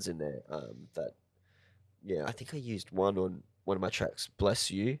cool ones in there. That I think I used one on one of my tracks,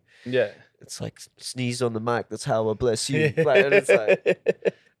 Bless You. Yeah. It's like sneeze on the mic, that's how I bless you. Like, and it's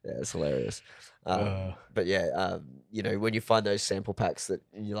like Yeah, it's hilarious. But yeah, you know, when you find those sample packs that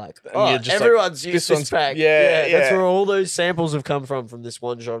you're like, oh, you're just everyone's like, used this pack. Yeah, That's where all those samples have come from this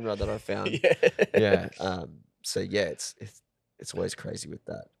one genre that I found. Yeah. So yeah, it's always crazy with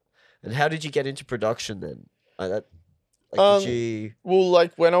that. And how did you get into production then? Did you? Well,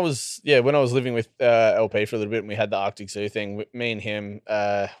 like when I was living with LP for a little bit, and we had the Arctic Zoo thing. Me and him,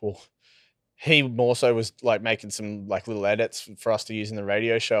 he more so was like making some like little edits for us to use in the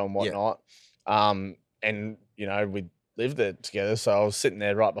radio show and whatnot. And you know, we lived there together, so I was sitting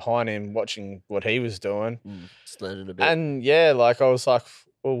there right behind him watching what he was doing, just learning a bit. And yeah, like I was like,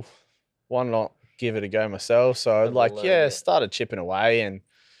 well, why not give it a go myself? So I started chipping away, and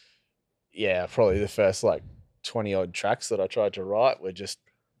yeah, probably the first like 20 odd tracks that I tried to write were just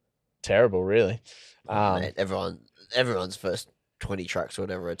terrible, really. Mate, everyone's first 20 tracks or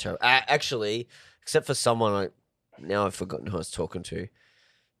whatever are terrible. Actually, except for someone now I've forgotten who I was talking to.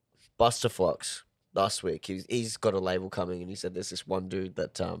 Buster Flux last week. He's got a label coming, and he said there's this one dude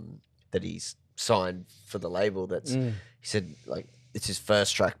that he's signed for the label that's he said like it's his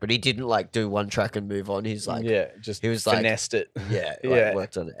first track, but he didn't like do one track and move on. He's like he was finessed it. Yeah,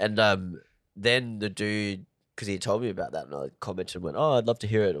 worked on it. And then the dude, because he told me about that, and I commented and went, "Oh, I'd love to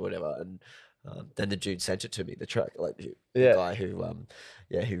hear it" or whatever. And then the dude sent it to me, the track, like the guy who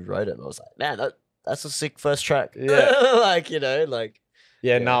wrote it. And I was like, man, that's a sick first track. Yeah, like, you know, like.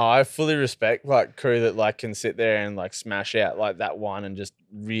 Yeah, no, I fully respect like crew that like can sit there and like smash out like that one and just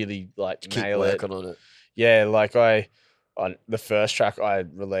really like keep nail working on it. Yeah, like on the first track I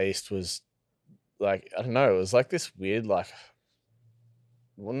released was like, I don't know, it was like this weird like,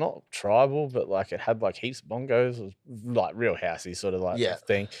 well, not tribal, but like it had like heaps of bongos. It was like real housey sort of like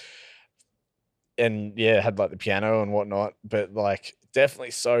thing. And yeah, it had like the piano and whatnot, but like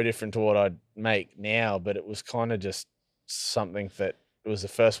definitely so different to what I'd make now. But it was kind of just something that it was the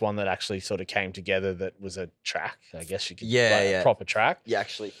first one that actually sort of came together that was a track, I guess you could a proper track. You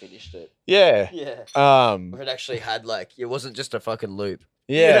actually finished it. Yeah. Where it actually had like, it wasn't just a fucking loop.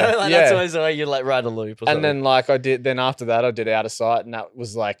 Yeah. You know? That's always the way you like write a loop or something. And then like after that I did Out of Sight, and that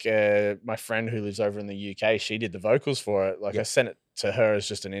was like my friend who lives over in the UK, she did the vocals for it. Like I sent it to her as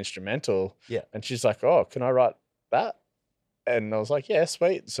just an instrumental. Yeah. And she's like, oh, can I write that? And I was like, yeah,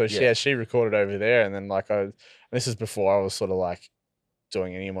 sweet. So she recorded over there, and then like this is before I was sort of like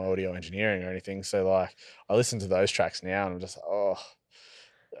doing any of my audio engineering or anything. So like I listen to those tracks now and I'm just like, oh,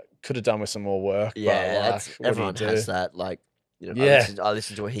 could have done with some more work. Yeah, but like, everyone has that. Like, you know, I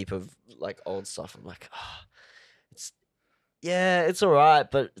listen to a heap of like old stuff. I'm like, it's all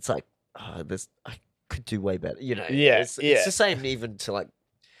right, but it's like, I could do way better. You know, it's the same even to like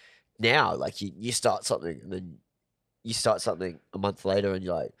now. Like you start something and then you start something a month later and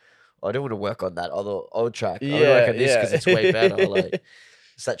you're like, I don't want to work on that other old track. I want to work on this because it's way better. Like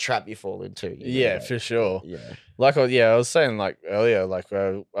it's that trap you fall into. You know, like, for sure. Yeah. Like I was saying like earlier, like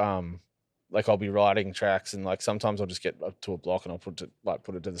I'll be writing tracks and like sometimes I'll just get up to a block and I'll put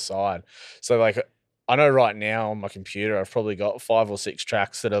it to the side. So like I know right now on my computer I've probably got 5 or 6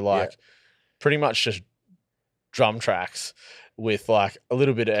 tracks that are like pretty much just drum tracks with like a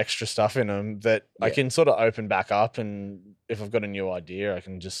little bit of extra stuff in them that I can sort of open back up, and if I've got a new idea, I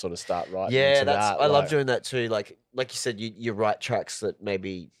can just sort of start writing. Yeah, I love doing that too. Like you said, you write tracks that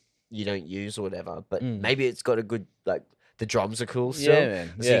maybe you don't use or whatever, but maybe it's got a good like the drums are cool still. Yeah,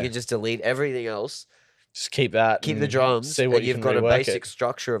 man. So you can just delete everything else. Just keep that. Keep the drums. See what and you've got a basic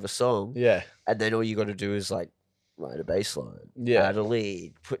structure of a song. Yeah. And then all you got to do is like write a bass line. Yeah. Add a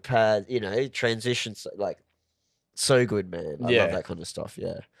lead, put pads, transitions, like so good, man. I love that kind of stuff.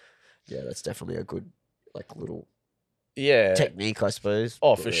 Yeah. Yeah, that's definitely a good like little technique, I suppose.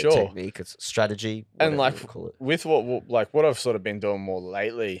 Oh, for sure. Technique, it's strategy. And like with what I've sort of been doing more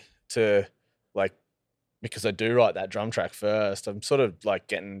lately to like, because I do write that drum track first, I'm sort of like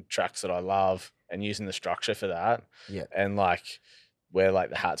getting tracks that I love and using the structure for that. Yeah. And like where like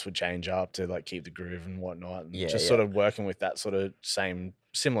the hats would change up to like keep the groove and whatnot. And just sort of working with that sort of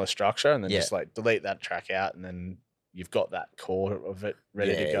similar structure, and then just like delete that track out, and then you've got that core of it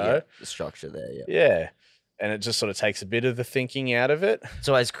ready to go. Yeah. The structure there, Yeah. And it just sort of takes a bit of the thinking out of it. It's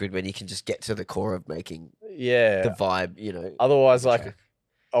always good when you can just get to the core of making the vibe, Otherwise, like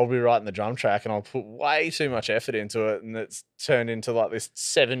I'll be writing the drum track and I'll put way too much effort into it, and it's turned into like this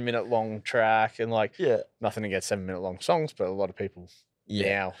 7-minute long track, and like nothing against 7-minute long songs, but a lot of people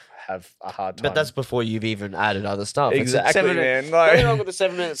now have a hard time. But that's before you've even added other stuff. Exactly, man. Nothing wrong with a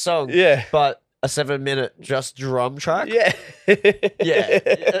 7-minute song. Yeah. But a 7-minute just drum track? Yeah.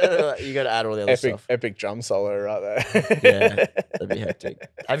 You got to add all the other stuff. Epic drum solo right there. Yeah, that'd be hectic.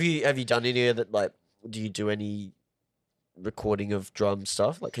 Have you done any of that? Like, do you do any recording of drum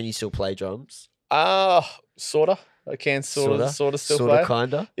stuff? Like, can you still play drums? Sorta. I can sort of still sorta, play.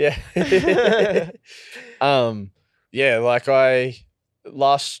 kinda. Yeah. Yeah, like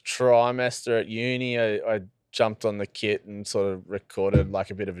last trimester at uni, I jumped on the kit and sort of recorded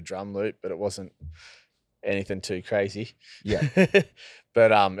like a bit of a drum loop, but it wasn't anything too crazy. Yeah.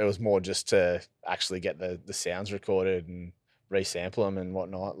 But it was more just to actually get the sounds recorded and resample them and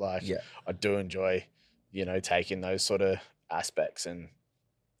whatnot. Like, I do enjoy, taking those sort of aspects and,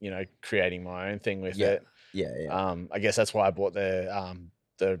 creating my own thing with it. Yeah. I guess that's why I bought the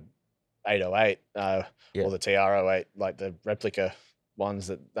 808 or the TR08, like the replica ones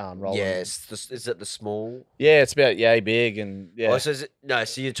that roll. Yes. Is it the small? Yeah, it's about yay big and Oh, so so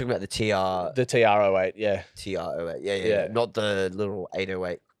you're talking about the the TR08, yeah. TR08, yeah. Not the little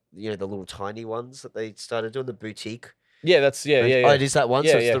 808, the little tiny ones that they started doing, the boutique. Yeah, that's Oh, it is that one.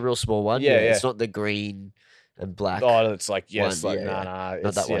 Yeah, so it's the real small one. Yeah. It's not the green and black. Oh, it's like one. like nah, it's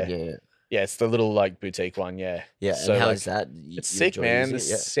not that one. Yeah. Yeah, it's the little like boutique one. Yeah. Yeah. So and how like, is that? It's sick, man. The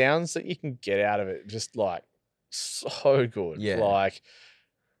sounds that you can get out of it, just like so good. Yeah. Like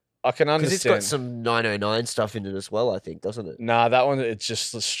I can understand. Because it's got some 909 stuff in it as well, I think, doesn't it? Nah, that one it's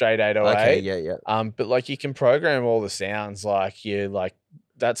just a straight 808. Okay, yeah. But like you can program all the sounds. Like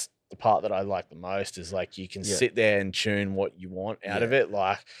that's the part that I like the most is like you can sit there and tune what you want out of it.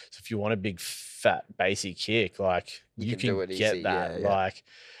 Like so if you want a big fat bassy kick, like you can get easy. That. Like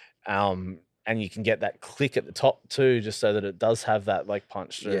and you can get that click at the top too, just so that it does have that like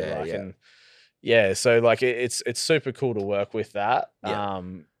punch through. And so like it's super cool to work with that.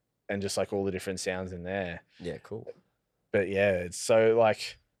 And just like all the different sounds in there. Yeah, cool. But yeah, it's so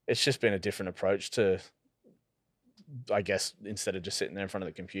like it's just been a different approach to, I guess, instead of just sitting there in front of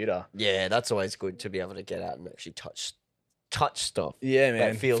the computer. Yeah, that's always good to be able to get out and actually touch stuff. Yeah,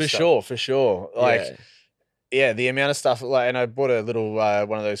 man. For sure. Like the amount of stuff like, and I bought a little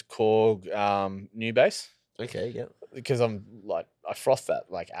one of those Korg new bass. Okay, yeah. Because I'm like I froth that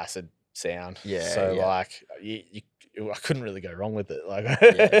like acid sound. Yeah. So like I couldn't really go wrong with it. Like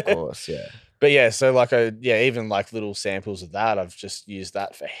yeah, of course, yeah. But yeah, so like even like little samples of that, I've just used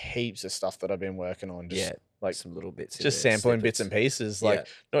that for heaps of stuff that I've been working on. Just like some little bits, just sampling bits and pieces, like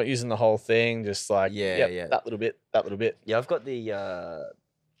not using the whole thing, just like that little bit. Yeah, I've got the I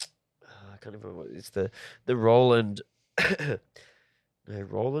can't even remember what it's the Roland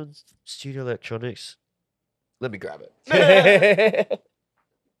Roland Studio Electronics. Let me grab it. Yeah,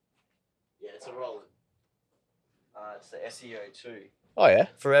 it's a Roland. It's the SEO2. Oh yeah.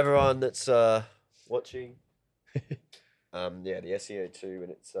 For everyone that's watching, the SEO2,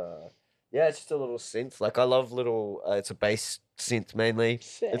 and it's it's just a little synth. Like I love little. It's a bass synth mainly.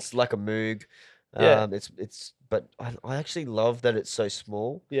 Sick. It's like a Moog. But I actually love that it's so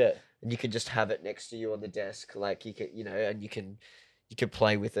small. Yeah. And you can just have it next to you on the desk, like you can, and you can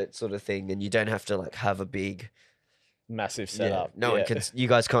play with it, sort of thing, and you don't have to like have a big. Massive setup. No one can. You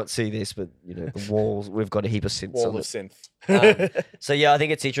guys can't see this, but the walls. We've got a heap of synths. Wall of synth. So I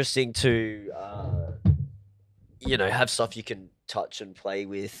think it's interesting to, have stuff you can touch and play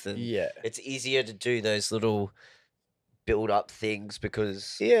with, and it's easier to do those little build-up things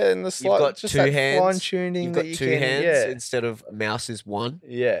because and you've got just two hands. Fine tuning. You've got you two can, hands instead of a mouse is one.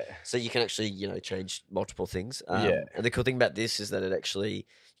 Yeah. So you can actually change multiple things. And the cool thing about this is that it actually you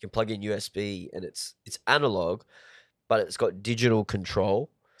can plug in USB and it's analog. But it's got digital control.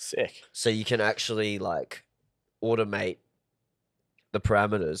 Sick. So you can actually like automate the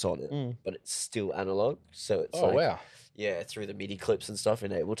parameters on it, but it's still analog. So it's wow. Yeah, through the MIDI clips and stuff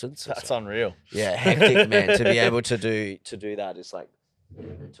in Ableton. So that's unreal. Yeah, hectic, man. To be able to do that is like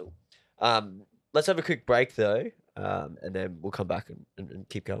mental. Let's have a quick break though, and then we'll come back and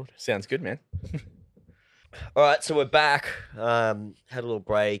keep going. Sounds good, man. All right, so we're back. Had a little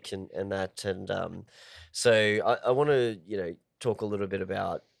break and that, and so I want to talk a little bit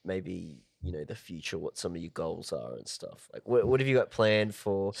about maybe the future, what some of your goals are and stuff. Like, what have you got planned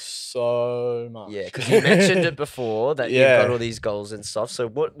for? So much. Yeah, because you mentioned it before that you've got all these goals and stuff. So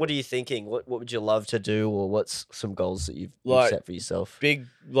what are you thinking? What would you love to do, or what's some goals that you've set for yourself? Big,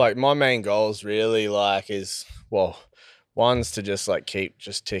 like my main goals really is one's to just like keep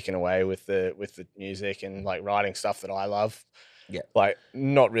just ticking away with the music and like writing stuff that I love. Yeah. Like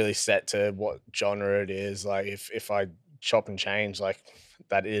not really set to what genre it is. Like if I chop and change, like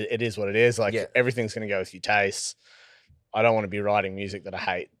it is what it is. Like everything's going to go with your tastes. I don't want to be writing music that I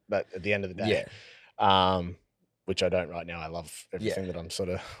hate, but at the end of the day, which I don't right now. I love everything that I'm sort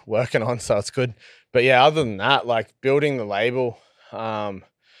of working on. So it's good. But yeah, other than that, like building the label, and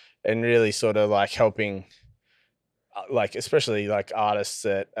really sort of like helping, like especially like artists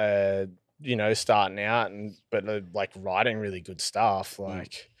that starting out but like writing really good stuff.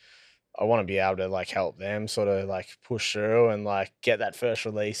 Like I want to be able to like help them sort of like push through and like get that first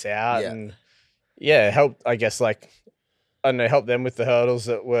release out and help, I guess, like, I don't know, help them with the hurdles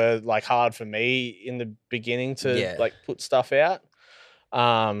that were like hard for me in the beginning to like put stuff out.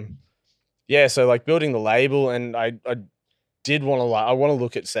 So like building the label, and I did want to I want to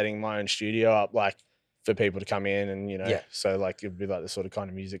look at setting my own studio up, like for people to come in and so like it'd be like the sort of kind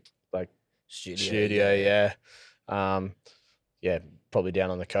of music like studio. Probably down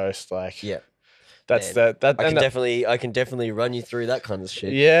on the coast, like that's Man, that I can definitely run you through that kind of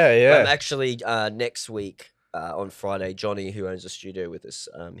shit. I'm actually next week on Friday, Johnny, who owns a studio with us,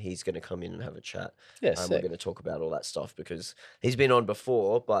 he's going to come in and have a chat. We're going to talk about all that stuff because he's been on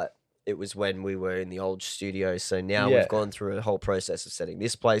before, but it was when we were in the old studio. So now we've gone through a whole process of setting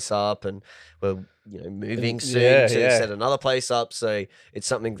this place up, and we're moving soon to set another place up. So it's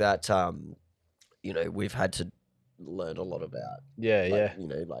something that we've had to learn a lot about.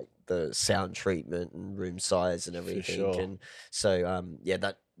 Like the sound treatment and room size and everything. For sure. And so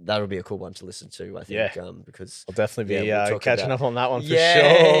that'll be a cool one to listen to, I think. Because I'll definitely be catching up on that one for sure.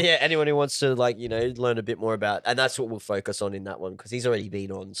 Yeah, anyone who wants to learn a bit more about, and that's what we'll focus on in that one, because he's already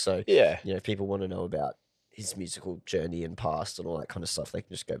been on. So if people want to know about his musical journey and past and all that kind of stuff, they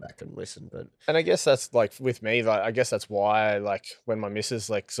can just go back and listen. And I guess that's like with me, like I guess that's why like when my missus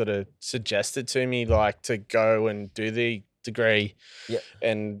like sort of suggested to me like to go and do the degree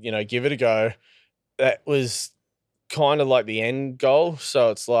and give it a go, that was kind of like the end goal.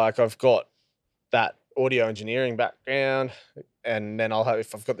 So it's like I've got that audio engineering background, and then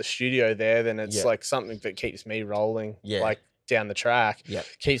if I've got the studio there, then it's like something that keeps me rolling like down the track,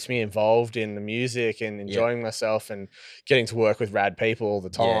 keeps me involved in the music and enjoying myself and getting to work with rad people all the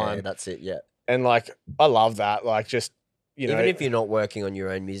time. That's it. And like I love that, like just even if you're not working on your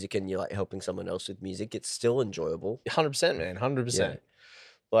own music and you're like helping someone else with music, it's still enjoyable. 100%, man, 100%.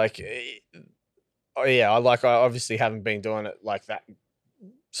 Like I obviously haven't been doing it like that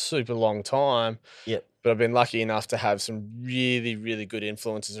super long time, but I've been lucky enough to have some really, really good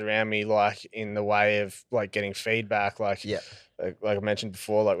influences around me, like in the way of like getting feedback, like I mentioned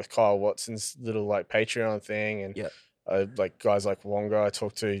before, like with Kyle Watson's little like Patreon thing, and like guys like Wonga I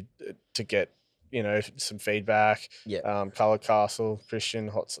talked to get some feedback. Color Castle,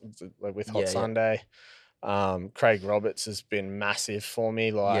 Christian with Hot Sunday. Craig Roberts has been massive for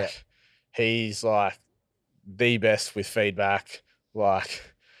me. Like he's like the best with feedback. Like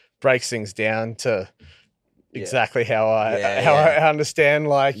breaks things down to exactly how I understand.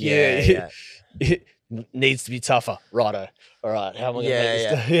 Like it needs to be tougher. Righto. All right. How am I going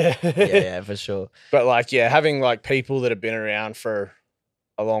to make this? Yeah, for sure. But like having like people that have been around for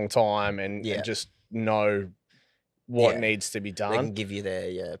a long time and just know what needs to be done. They can give you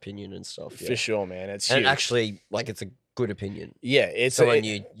their opinion and stuff. For sure, man. It's and huge. Actually, like, it's a good opinion. Yeah, it's someone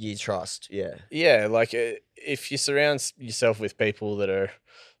you trust. Yeah. Yeah, like if you surround yourself with people that are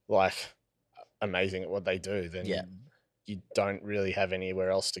like amazing at what they do, then you don't really have anywhere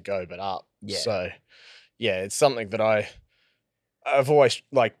else to go but up. Yeah. So it's something that I've always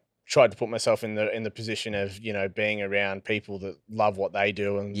like tried to put myself in the position of being around people that love what they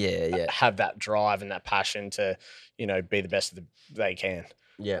do and have that drive and that passion to be the best they can.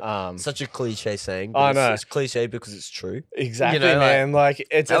 Such a cliche saying, I know it's cliche because it's true. Exactly, man. Like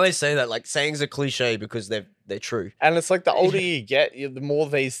I always say that, like, sayings are cliche because they're true. And it's like the older you get, the more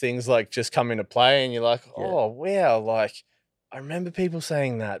these things like just come into play, and you're like, oh wow, like I remember people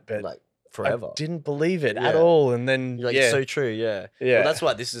saying that, but like forever. I didn't believe it at all. And then you're like, it's so true. Yeah. Well, that's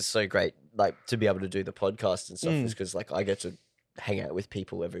why this is so great, like, to be able to do the podcast and stuff, is because like I get to hang out with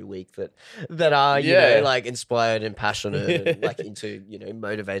people every week that are, you know, like inspired and passionate and like into,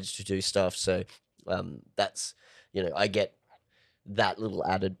 motivated to do stuff. So that's, I get that little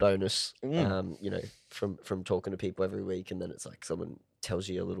added bonus, from talking to people every week. And then it's like someone tells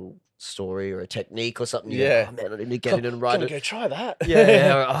you a little story or a technique or something. Go, oh man, I need to get in and write it. Go try that.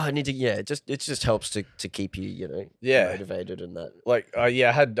 I need to. It just helps to keep you, motivated and that. Like, I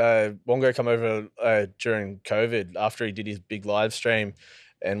had Wongo come over during COVID after he did his big live stream,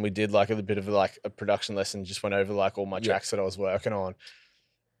 and we did like a bit of like a production lesson. Just went over like all my tracks that I was working on,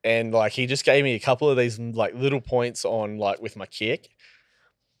 and like he just gave me a couple of these like little points on like with my kick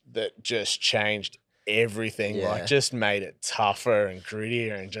that just changed everything. Like just made it tougher and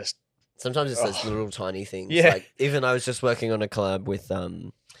grittier and just. Sometimes it's those little tiny things. Like even I was just working on a collab with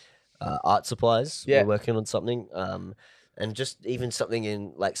Art Supplies. We're working on something. And just even something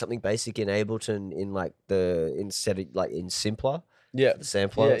in like something basic in Ableton in like instead of like in Simpler. The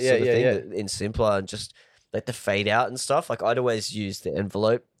sampler sort of thing. In Simpler, and just like the fade out and stuff. Like I'd always use the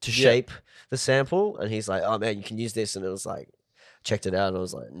envelope to shape the sample, and he's like, "Oh man, you can use this," and it was like, checked it out, and I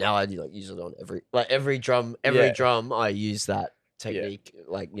was like, now I like use it on every drum, I use that technique.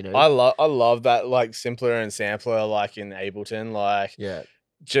 Like I love that like simpler and sampler like in Ableton, like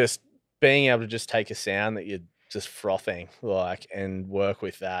just being able to just take a sound that you're just frothing like and work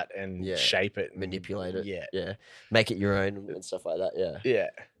with that and shape it, and manipulate it, make it your own and stuff like that.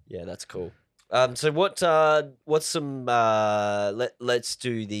 Yeah, that's cool. So what's some let's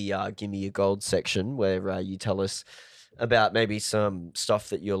do the Gimme Your Gold section where you tell us about maybe some stuff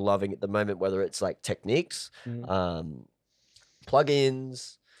that you're loving at the moment, whether it's like techniques,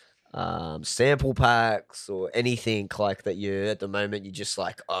 plugins, sample packs, or anything like that. You at the moment you're just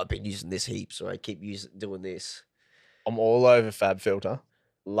like, oh, I've been using this heaps, or I keep doing this. I'm all over FabFilter,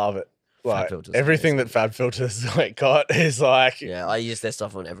 love it. Like everything that FabFilter's like got is like I use their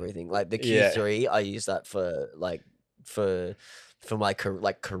stuff on everything. Like the Q3, I use that for my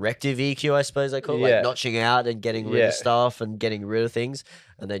corrective EQ, I suppose I call it, like notching out and getting rid of stuff and getting rid of things,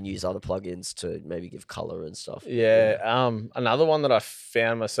 and then use other plugins to maybe give color and stuff. Another one that I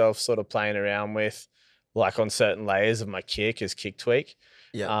found myself sort of playing around with, like on certain layers of my kick, is Kick Tweak.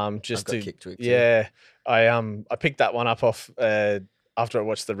 Just to Kick Tweak too. I picked that one up off after I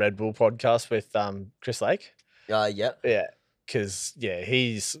watched the Red Bull podcast with Chris Lake. Because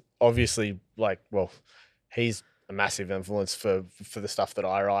he's obviously he's a massive influence for the stuff that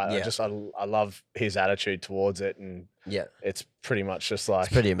I write. I love his attitude towards it, and it's pretty much just like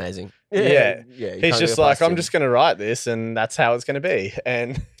it's pretty amazing. He's just like, I'm just going to write this, and that's how it's going to be.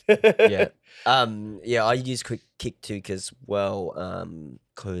 And I use Kick too, because who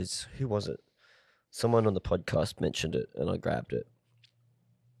was it? Someone on the podcast mentioned it, and I grabbed it.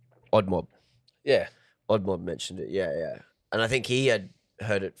 Odd Mob mentioned it. And I think he had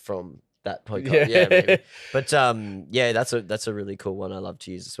heard it from that podcast. Maybe. But that's a really cool one I love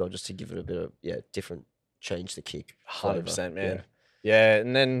to use as well, just to give it a bit of different, change the kick. 100%, man.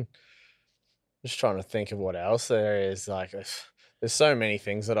 And then just trying to think of what else there is. Like there's so many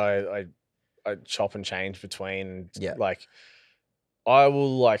things that I chop and change between. Like I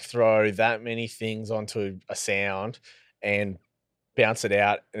will like throw that many things onto a sound and bounce it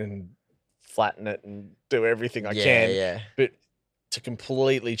out and flatten it and do everything I can. But to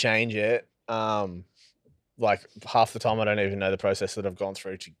completely change it, like half the time I don't even know the process that I've gone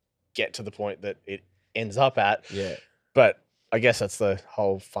through to get to the point that it ends up at. But I guess that's the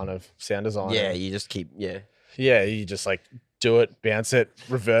whole fun of sound design. You just keep you just like do it, bounce it,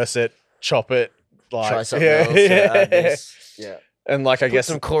 reverse it, chop it, like try something else. And like I guess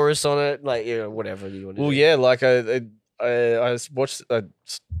some chorus on it, like whatever you want to do. Well, like I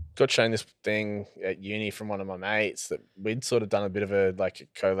got shown this thing at uni from one of my mates that we'd sort of done a bit of a like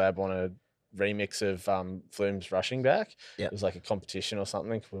collab on a remix of Flume's Rushing Back. It was like a competition or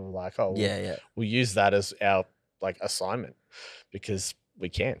something. We were like, we'll use that as our like assignment because we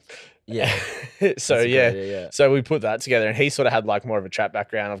can. So we put that together, and he sort of had like more of a trap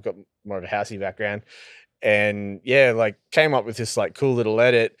background. I've got more of a housey background, and like came up with this like cool little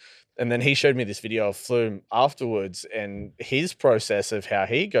edit. And then he showed me this video of Flume afterwards and his process of how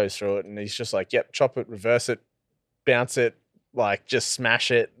he goes through it. And he's just like, chop it, reverse it, bounce it, like just smash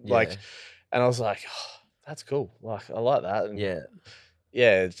it. Like, and I was like, oh, that's cool. Like, I like that. And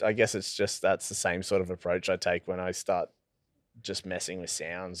I guess it's just, that's the same sort of approach I take when I start just messing with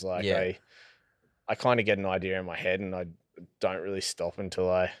sounds. Like I kind of get an idea in my head and I don't really stop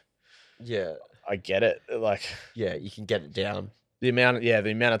until I get it. Like, you can get it down. The amount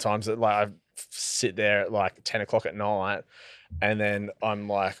of times that like I sit there at like 10 o'clock at night and then I'm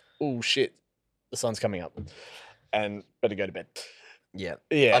like, oh shit, the sun's coming up and better go to bed.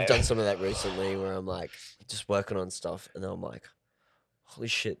 I've done some of that recently where I'm like just working on stuff and then I'm like, holy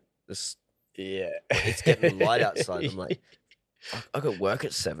shit, it's getting light outside. I'm like, I got work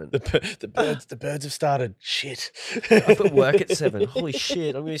at 7. The birds have started. Shit. I've got work at 7. Holy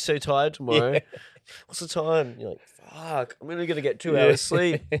shit, I'm gonna be so tired tomorrow. What's the time? You're like, fuck, I'm only gonna get 2 hours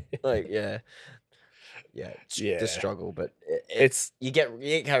sleep. Like, the struggle, but it's you get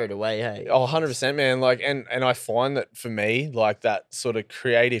carried away, hey. 100%, man. Like, and I find that for me, like that sort of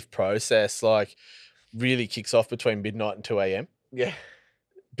creative process, like, really kicks off between midnight and 2 a.m.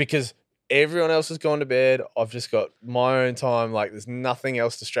 Because everyone else has gone to bed. I've just got my own time. Like, there's nothing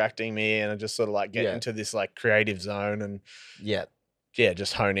else distracting me, and I just sort of like get into this like creative zone and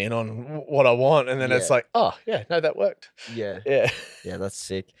just hone in on what I want, and then it's like, oh yeah, no, that worked. Yeah, that's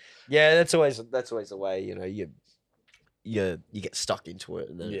sick. Yeah, that's always the way. You know, you get stuck into it,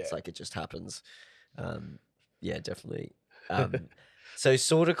 and then it's like it just happens. Definitely. So,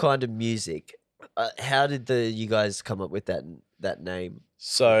 sort of kind of music. How did you guys come up with that name?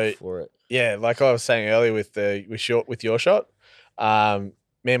 So for it, yeah, like I was saying earlier with your shot,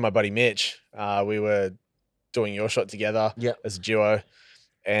 me and my buddy Mitch, we were doing your shot together as a duo,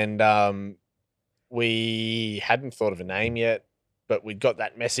 and we hadn't thought of a name yet, but we'd got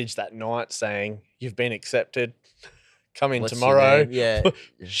that message that night saying you've been accepted. Come in tomorrow. Yeah.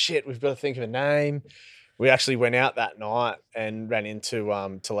 Shit, we've got to think of a name. We actually went out that night and ran into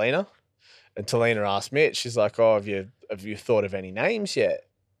Talina. And Talina asked Mitch, she's like, "Oh, have you thought of any names yet?"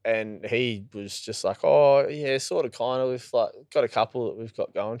 And he was just like, "Oh, yeah, sort of, kind of. We've like got a couple that we've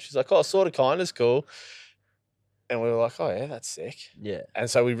got going." She's like, "Oh, sort of, kind of is cool." And we were like, "Oh yeah, that's sick." Yeah. And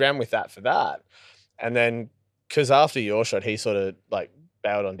so we ran with that for that. And then because after your shot, he sort of like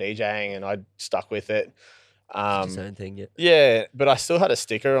bailed on DJing, and I stuck with it. His own thing, yeah. Yeah, but I still had a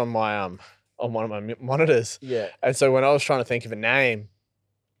sticker on my on one of my monitors. Yeah. And so when I was trying to think of a name,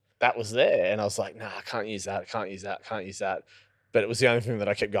 that was there, and I was like, "Nah, I can't use that. Can't use that. Can't use that." But it was the only thing that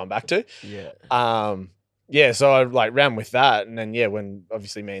I kept going back to. Yeah. Yeah. So I like ran with that, and then when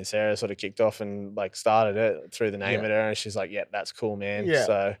obviously me and Sarah sort of kicked off and like started it, threw the name at her, and she's like, "Yeah, that's cool, man." Yeah.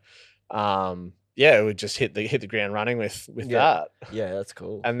 So, yeah, we just hit the ground running with that. Yeah, that's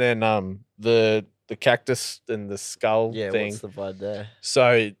cool. And then the cactus and the skull thing. What's the vibe there?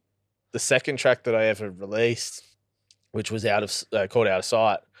 So the second track that I ever released, which was called Out of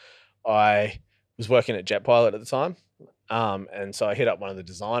Sight, I was working at Jet Pilot at the time. And so I hit up one of the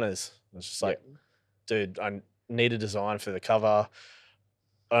designers. I was just like, "Dude, I need a design for the cover.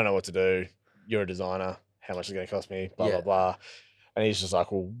 I don't know what to do. You're a designer. How much is it going to cost me? Blah, blah, blah." And he's just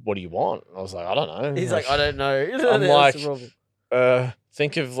like, "Well, what do you want?" I was like, "I don't know." He's like, "I don't know." I'm like,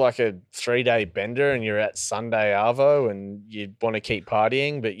 think of like a 3-day bender and you're at Sunday Arvo and you want to keep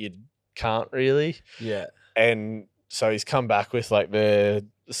partying, but you can't really. Yeah. And so he's come back with like the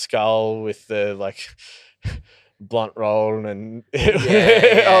skull with the like blunt roll, and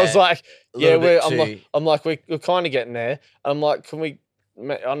I was like, I'm like, we're kind of getting there. I'm like, can we?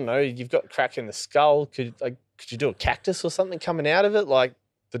 I don't know. You've got crack in the skull. Could you do a cactus or something coming out of it, like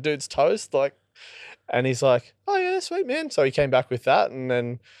the dude's toast, like? And he's like, "Oh yeah, sweet, man." So he came back with that, and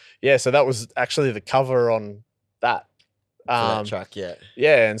then so that was actually the cover on that. That track,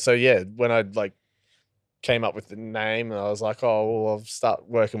 yeah. And so when I like came up with the name, and I was like, "Oh, well, I'll start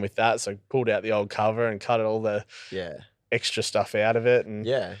working with that." So I pulled out the old cover and cut all the extra stuff out of it, and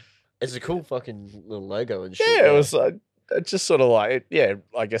it's a cool fucking little logo and shit. Yeah, it was it just sort of like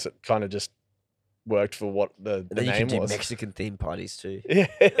I guess it kind of just worked for what the then name you can was. do Mexican themed parties too. Yeah,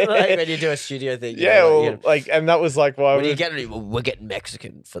 like when you do a studio thing. And that was like why we're getting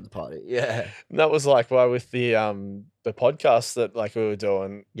Mexican for the party. Yeah, and that was like why with the podcast that like we were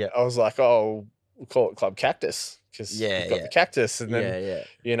doing. Yeah, I was like, "Oh, we'll call it Club Cactus." Because we've got the cactus, and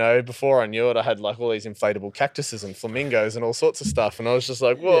then before I knew it, I had like all these inflatable cactuses and flamingos and all sorts of stuff, and I was just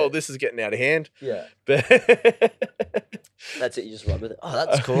like, "Whoa, this is getting out of hand." Yeah, but that's it. You just run with it. Oh,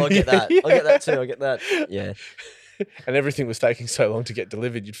 that's cool. I'll get that. I'll get that too. I'll get that. Yeah. And everything was taking so long to get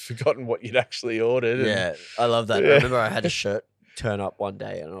delivered, you'd forgotten what you'd actually ordered. Yeah, I love that. I remember I had a shirt turn up one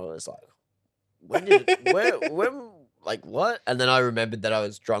day, and I was like, when, like what? And then I remembered that I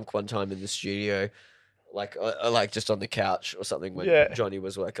was drunk one time in the studio. Like just on the couch or something when Johnny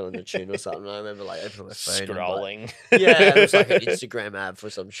was working on the tune or something. I remember like opening my phone, scrolling. It was like an Instagram ad for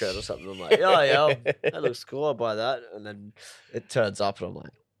some shirt or something. I'm like, that looks cool. I'll buy that. And then it turns up, and I'm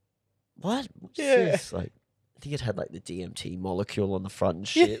like, what? What's this? Like, I think it had like the DMT molecule on the front and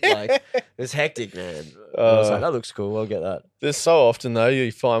shit. Like, it was hectic, man. I was like, that looks cool. I'll get that. There's so often though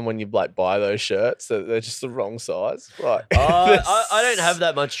you find when you like buy those shirts that they're just the wrong size. Right? I don't have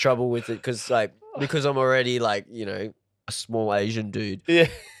that much trouble with it because I'm already like, a small Asian dude. Yeah.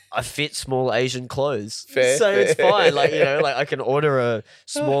 I fit small Asian clothes. Fair. So it's fine. Like, like I can order a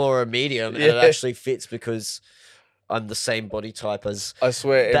small or a medium and it actually fits because I'm the same body type as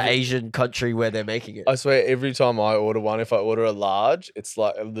the Asian country where they're making it. I swear every time I order one, if I order a large, it's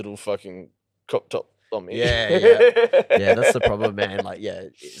like a little fucking crop top on me. Yeah, that's the problem, man. Like,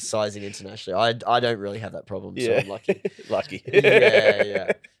 sizing internationally. I don't really have that problem, so I'm lucky. Lucky.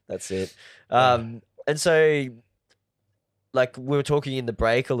 Yeah. That's it. And so, like, we were talking in the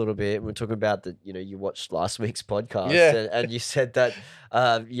break a little bit. We were talking about that. You watched last week's podcast, and you said that,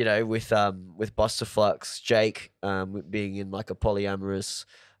 with Buster Flux, Jake, being in like a polyamorous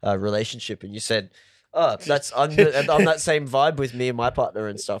relationship, and you said, "Oh, that's I'm that same vibe with me and my partner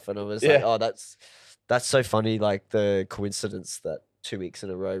and stuff." And I was like, "Oh, that's so funny." Like the coincidence that 2 weeks in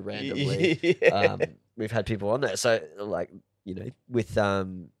a row randomly, we've had people on there. So like, with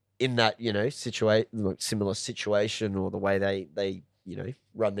in that similar situation, or the way they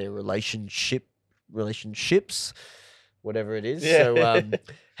run their relationship relationships, whatever it is. Yeah. So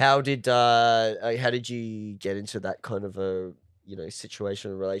how did you get into that kind of a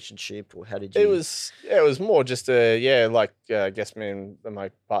situation or relationship, or how did you? It was more just I guess me and my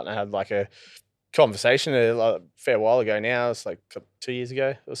partner had like a conversation a fair while ago now. It's like 2 years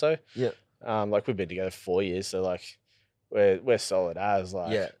ago or so. Yeah. Like we've been together for 4 years, so like we're solid as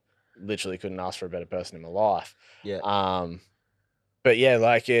like Yeah. literally couldn't ask for a better person in my life. Yeah. But yeah,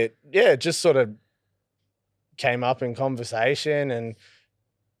 like it just sort of came up in conversation and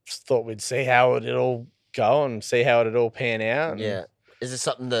just thought we'd see how it'd all go and see how it'd all pan out. Yeah. Is it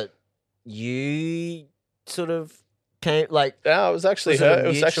something that you sort of came like? No, it was actually Was it her.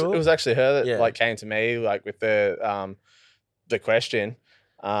 a It was actually her that Yeah. like came to me like with the question,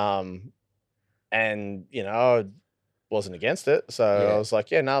 and I wasn't against it, so Yeah. I was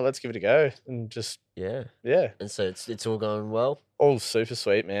like, yeah, no, let's give it a go, and just Yeah. yeah, And so it's all going well. all super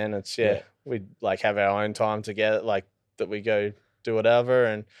sweet, man. It's Yeah. we like have our own time together, like that we go do whatever,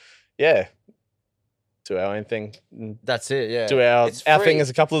 and yeah, do our own thing, and That's it. Yeah. do our It's thing free. as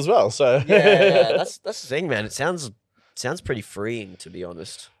a couple as well. So yeah. That's the thing, man. It sounds pretty freeing, to be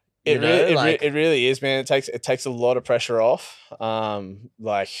honest. It really is, man. It takes a lot of pressure off.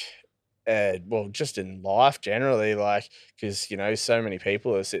 Well, just in life generally, like, because so many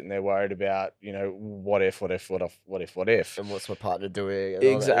people are sitting there worried about what if, And what's my partner doing? And all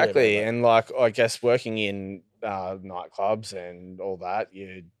that. exactly, Yeah, and like I guess working in nightclubs and all that,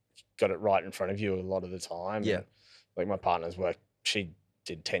 you got it right in front of you a lot of the time. Yeah. And, like my partner's work, she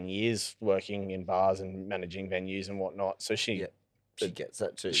did 10 years working in bars and managing venues and whatnot, so she Yeah. She gets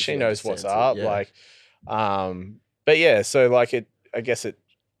that too. she knows what's understands up. it, yeah. Like, but yeah, so like I guess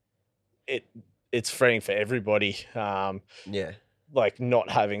it's freeing for everybody. Yeah. Like not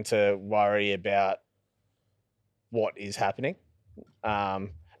having to worry about what is happening. And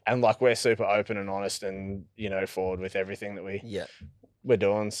like we're super open and honest and forward with everything that Yeah. we're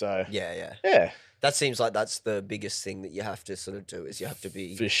doing. So Yeah. yeah, That seems like that's the biggest thing that you have to sort of do, is you have to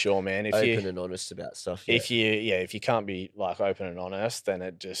be for sure, man. If open and honest about stuff. Yeah. if you can't be like open and honest, then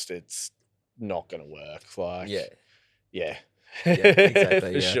it's not gonna work. Like yeah. yeah. Yeah, exactly, for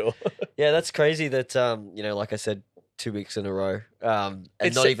yeah. sure. Yeah, that's crazy that like I said, 2 weeks in a row. And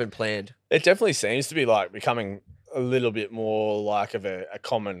It's not a- even planned. It definitely seems to be like becoming a little bit more like of a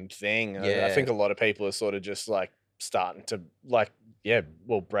common thing. I Yeah. think a lot of people are sort of just like starting to like,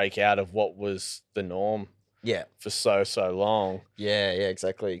 break out of what was the norm Yeah. for so long. Yeah,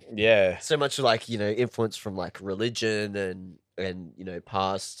 exactly. Yeah. So much like, influence from like religion and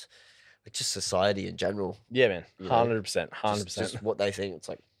past, like just society in general. Yeah, man. You know, 100%. 100%. Just what they think. It's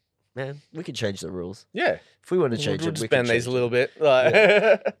like, man, we can change the rules. yeah. If we want to We'll change it, just we can bend these change a it. little bit.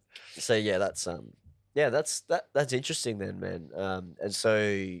 Like, So yeah, that's interesting then, man. And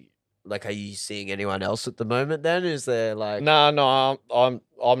so like, are you seeing anyone else at the moment then? Is there like no,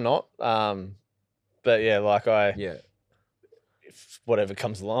 I'm not. But yeah, like yeah. if whatever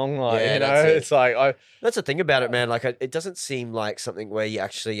comes along, like Yeah, that's it. it's like That's the thing about it, man. Like, it doesn't seem like something where you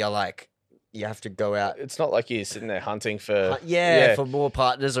actually are like, you have to go out. it's not like you're sitting there hunting for For more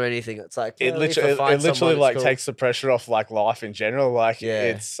partners or anything. It's like, it well, if I literally find someone, like it's cool. takes the pressure off like life in general. Like Yeah.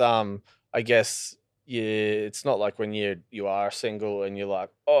 it's I guess it's not like when you are single and you're like,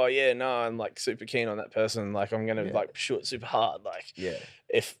 oh yeah, no, I'm like super keen on that person. Like I'm gonna Yeah. like pursue it super hard. Like Yeah.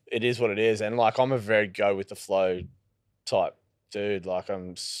 if it is what it is, and like I'm a very go with the flow type dude. Like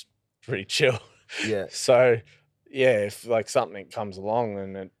I'm pretty chill. Yeah. So yeah, if like something comes along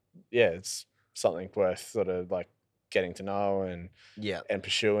and it's something worth sort of like getting to know and Yeah.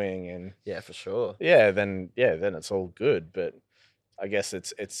 pursuing and Yeah, for sure. then it's all good. But I guess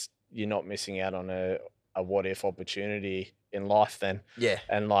it's you're not missing out on a what if opportunity in life then. Yeah.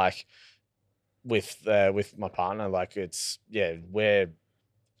 And like with my partner, like it's we're,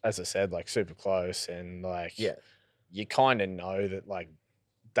 as I said, like super close, and like Yeah. you kind of know that like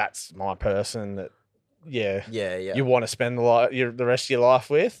that's my person that Yeah. you want to spend the rest of your life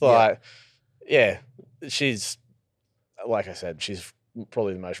with. Yeah. Like she's, like I said, she's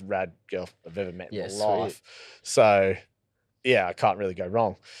probably the most rad girl I've ever met in my sweet. life. So yeah, I can't really go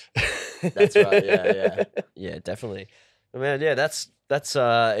wrong. That's right. Yeah. Yeah, definitely. But man, yeah, that's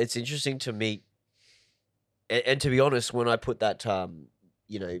it's interesting to meet. And to be honest, when I put that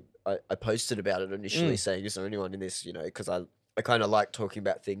I posted about it initially saying, is there anyone in this, because I kind of like talking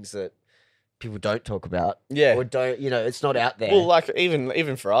about things that people don't talk about. Yeah. Or don't, it's not out there. Well, like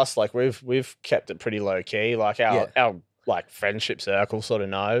even for us, like we've kept it pretty low key. Like our like friendship circle sort of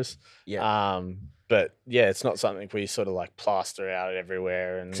knows. Yeah. But yeah, it's not something we sort of like plaster out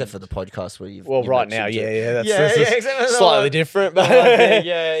everywhere. And Except for the podcast where you've right now, mentioned it. yeah, that's exactly. slightly different. But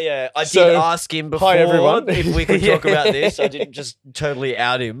yeah. I So, did ask him before hi, everyone. if we could talk Yeah. about this. I didn't just totally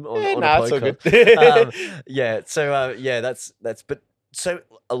out him on a it's all podcast. good. Yeah. So that's. But so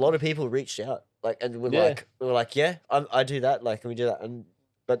a lot of people reached out, like, and we're like, yeah, I do that. Like, can we do that?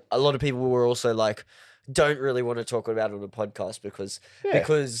 But a lot of people were also like, don't really want to talk about it on a podcast because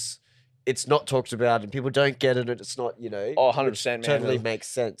it's not talked about and people don't get it and it's not, 100%, man. Totally makes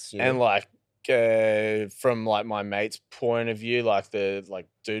sense. And like from like my mate's point of view, like the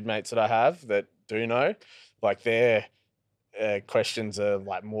dude mates that I have that do know, like their questions are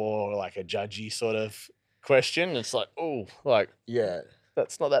like more like a judgy sort of question. It's like, oh, like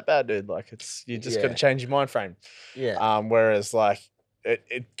that's not that bad, dude. Like you just got to change your mind frame. Yeah. Whereas like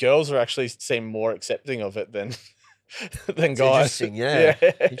girls are actually seem more accepting of it than guys. Interesting, yeah.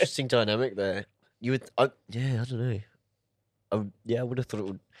 Interesting dynamic there. I don't know. I would have thought it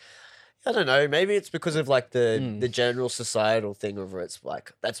would. I don't know. Maybe it's because of like the general societal thing of where it's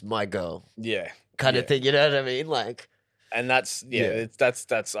like that's my girl, kind of thing. You know what I mean? Like, and that's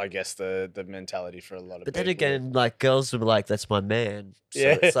that's I guess the mentality for a lot of. But people. then again, like girls are like that's my man.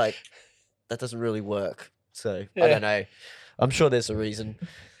 So it's like that doesn't really work. So I don't know. I'm sure there's a reason.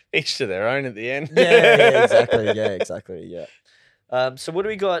 Each to their own at the end. Exactly. Yeah. So what do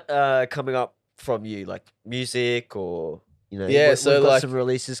we got coming up from you? Like music or so we've got like some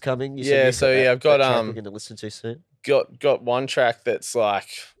releases coming. I've got we're going to listen to soon. Got one track that's like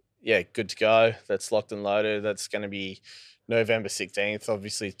good to go. That's locked and loaded. That's going to be November 16th.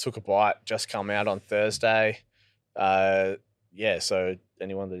 Obviously, Took a Bite just come out on Thursday. So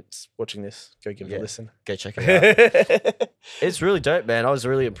anyone that's watching this, go give it a listen. Go check it out. It's really dope, man. I was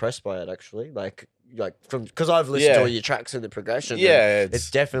really impressed by it, actually. Like because I've listened to all your tracks and the progression. Yeah,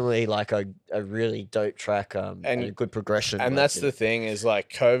 it's definitely like a really dope track and a good progression. And that's the thing is like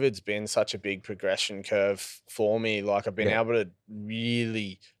COVID's been such a big progression curve for me. Like I've been able to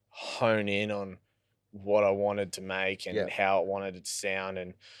really hone in on what I wanted to make and how I wanted it to sound,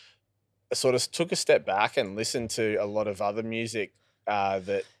 and I sort of took a step back and listened to a lot of other music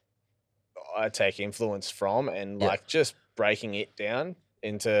that I take influence from, and like just breaking it down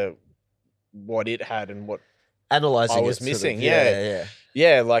into what it had and what analyzing I was missing.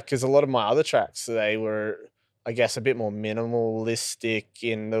 Like because a lot of my other tracks, they were, I guess, a bit more minimalistic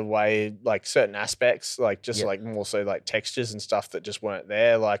in the way, like certain aspects, like just like more so like textures and stuff that just weren't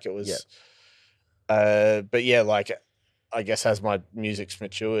there. Like it was, like I guess as my music's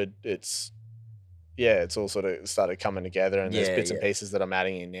matured, it's all sort of started coming together, and there's bits and pieces that I'm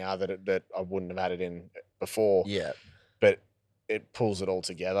adding in now that I wouldn't have added in before. Yeah, but it pulls it all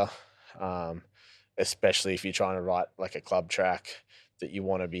together. Especially if you're trying to write like a club track that you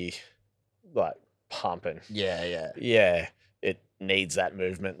want to be like pumping. Yeah. It needs that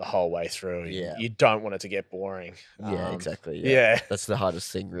movement the whole way through. Yeah. You don't want it to get boring. Yeah, exactly. Yeah. That's the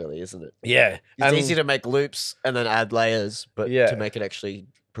hardest thing, really, isn't it? Yeah. It's easy to make loops and then add layers, but to make it actually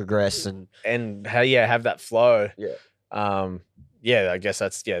progress and have that flow. Yeah. I guess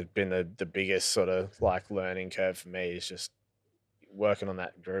that's been the biggest sort of like learning curve for me, is just working on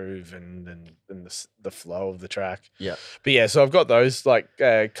that groove and the flow of the track. Yeah. But so I've got those like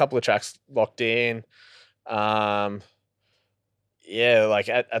a couple of tracks locked in. Like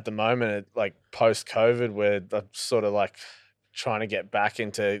at the moment, like post COVID, where I'm sort of like trying to get back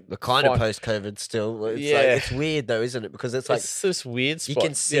into the kind of post COVID still. It's it's weird though, isn't it? Because it's like it's this weird spot. You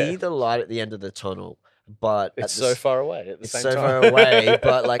can see the light at the end of the tunnel, but it's so far away at the same time. It's so far away,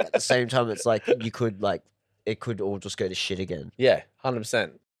 but like at the same time, it's like you could like it could all just go to shit again. Yeah,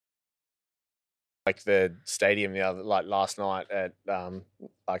 100%. Like the stadium last night at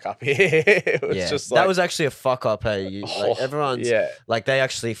like up here. It was just like, that was actually a fuck up. Hey, like everyone's like they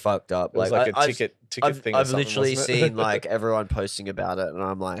actually fucked up. It was like a ticket thing. I've literally seen like everyone posting about it, and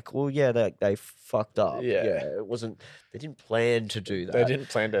I'm like, well, yeah, they fucked up. Yeah, it wasn't. They didn't plan to do that. They didn't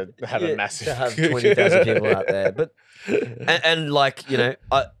plan to have a massive to have 20,000 people out there, but. And like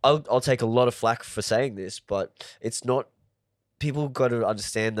I'll take a lot of flack for saying this, but it's not. People got to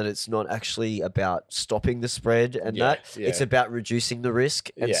understand that it's not actually about stopping the spread and it's about reducing the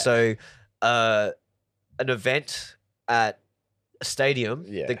risk. And so, an event at a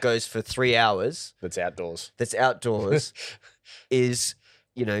stadium that goes for 3 hours, that's outdoors, is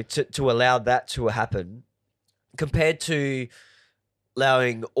to allow that to happen, compared to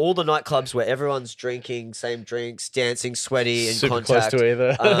allowing all the nightclubs where everyone's drinking, same drinks, dancing, sweaty, in super contact, close to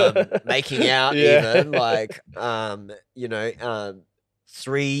either. making out, even like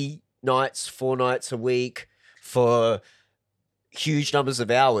 3 nights, 4 nights a week for huge numbers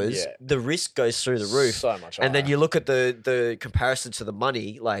of hours, Yeah. the risk goes through the roof. So much higher. And then you look at the comparison to the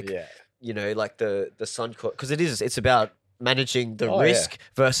money, like Yeah. you know, like the Sun court, because it's about managing the Oh, risk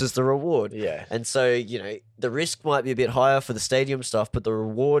versus the reward. Yeah. And so, you know, the risk might be a bit higher for the stadium stuff, but the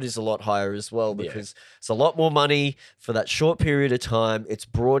reward is a lot higher as well because it's a lot more money for that short period of time. It's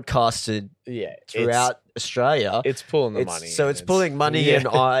broadcasted throughout Australia. It's pulling the money. So it's pulling money and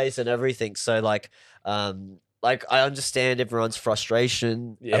eyes and everything. So like I understand everyone's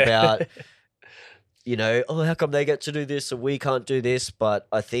frustration about, you know, oh, how come they get to do this and we can't do this? But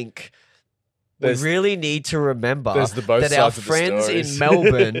I think we really need to remember that our friends in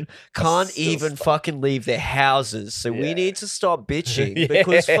Melbourne can't even fucking leave their houses. So we need to stop bitching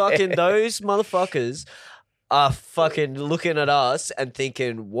because fucking those motherfuckers are fucking looking at us and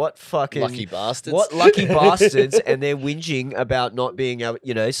thinking, what fucking lucky bastards. What lucky bastards, and they're whinging about not being able,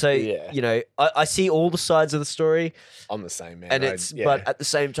 you know. So you know, I see all the sides of the story. I'm the same, man. And but at the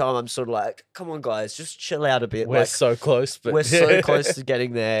same time, I'm sort of like, come on, guys, just chill out a bit. We're so close, but we're so close to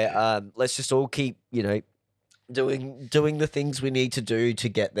getting there. Let's just all keep, you know, doing the things we need to do to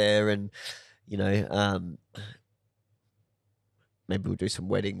get there, and you know, maybe we'll do some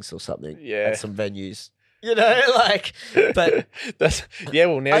weddings or something at some venues. You know, like, but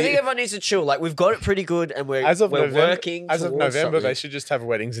well, now I think everyone needs to chill. Like, we've got it pretty good, and we're working. As of November, something. they should just have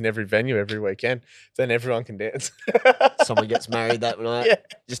weddings in every venue every weekend. Then everyone can dance. Someone gets married that night.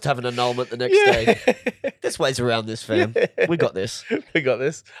 Just have an annulment the next day. There's ways around this, fam. We got this. We got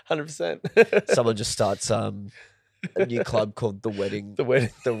this. 100%. Someone just starts a new club called the Wedding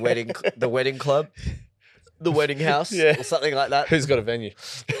Club. The Wedding House, or something like that. Who's got a venue?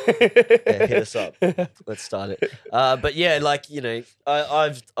 Hit us up. Let's start it. But yeah, like, you know,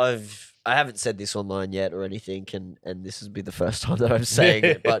 I haven't said this online yet or anything, and this will be the first time that I'm saying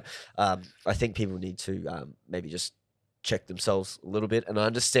it. But I think people need to maybe just check themselves a little bit, and I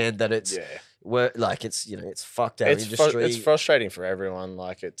understand that it's it's fucked our industry. It's frustrating for everyone.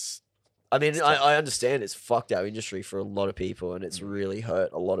 Like I mean, I understand it's fucked our industry for a lot of people, and it's really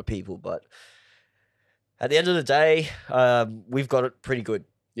hurt a lot of people, but. At the end of the day, we've got it pretty good,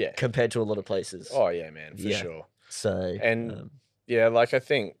 compared to a lot of places. Oh yeah, man, for sure. So like I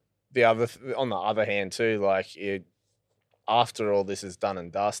think on the other hand too, like after all this is done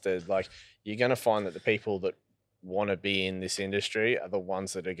and dusted, like you're gonna find that the people that want to be in this industry are the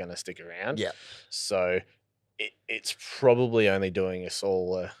ones that are gonna stick around. Yeah. So it's probably only doing us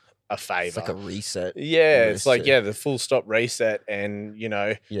all a favor. It's like a reset. Yeah, it's like the full stop reset, and you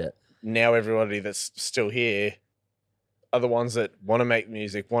know. Yeah. Now everybody that's still here are the ones that want to make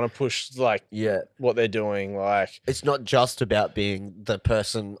music, want to push what they're doing. Like it's not just about being the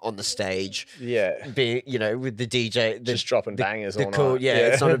person on the stage. Yeah. Being, you know, with the DJ, just dropping bangers all cool, night. Yeah,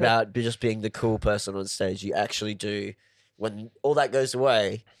 it's not about just being the cool person on stage. You actually do. When all that goes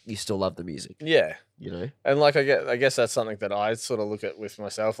away, you still love the music. Yeah. You know? And like I guess that's something that I sort of look at with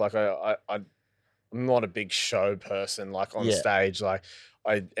myself. Like I'm not a big show person, like on stage. Like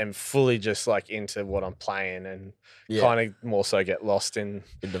I am fully just like into what I'm playing, and kind of more so get lost in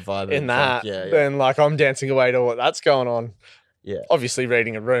the vibe in that. Then like I'm dancing away to what that's going on. Yeah, obviously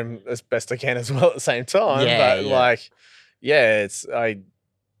reading a room as best I can as well at the same time.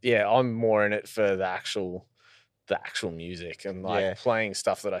 I'm more in it for the actual music and like playing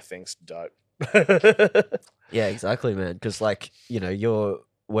stuff that I think's dope. Yeah, exactly, man. Because like, you know,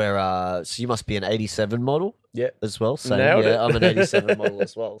 so you must be an 87 model, as well. So I'm an 87 model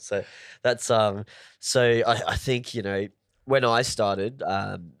as well. So that's so I think, you know, when I started,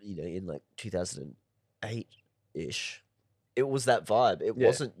 you know, in like 2008 ish, it was that vibe. It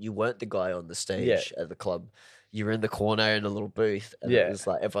wasn't, you weren't the guy on the stage at the club. You were in the corner in a little booth, and it was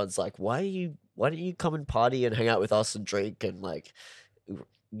like everyone's like, why don't you come and party and hang out with us and drink, and like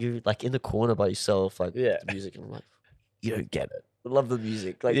you're like in the corner by yourself, like the music, and I'm like, you don't get it. I love the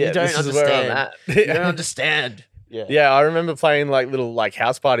music. Like you don't understand. You don't understand. Yeah, I remember playing like little like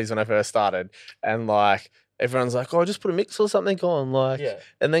house parties when I first started, and like everyone's like, "Oh, just put a mix or something on, like,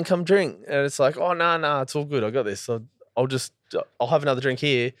 and then come drink." And it's like, "Oh, nah, it's all good. I got this. So I'll have another drink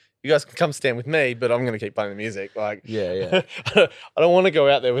here. You guys can come stand with me, but I'm gonna keep playing the music." Like, I don't want to go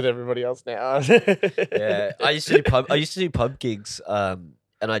out there with everybody else now. I used to do pub gigs.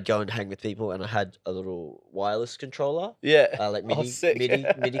 And I'd go and hang with people, and I had a little wireless controller. Like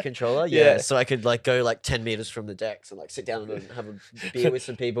MIDI controller. So I could like go like 10 meters from the decks and like sit down and have a beer with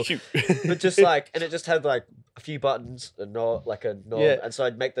some people. But just like, and it just had like a few buttons, a knob, and so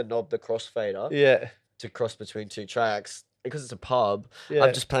I'd make the knob the crossfader. To cross between two tracks. Because it's a pub,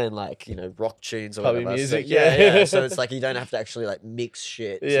 I'm just playing like, you know, rock tunes or Pubby whatever. music. So, so it's like you don't have to actually like mix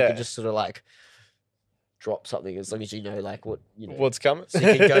shit. So you can just sort of like drop something as long as you know like what's coming. So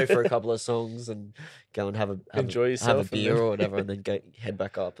you can go for a couple of songs and go and enjoy yourself, have a beer or whatever, and then head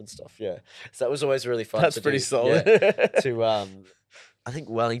back up and stuff. Yeah, so that was always really fun. That's pretty solid. Yeah, to I think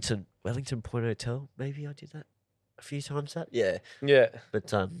Wellington Point Hotel. Maybe I did that a few times. Yeah.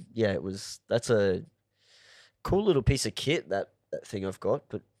 But that's a cool little piece of kit that thing I've got,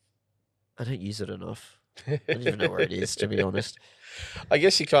 but I don't use it enough. I don't even know where it is, to be honest. I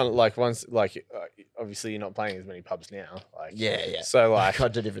guess you kind of like once, like obviously you're not playing as many pubs now. Like yeah. So like I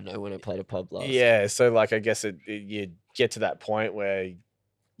don't even know when I played a pub last. Yeah, so like I guess you get to that point where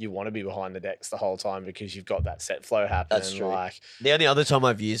you want to be behind the decks the whole time because you've got that set flow happening. That's true. Like the only other time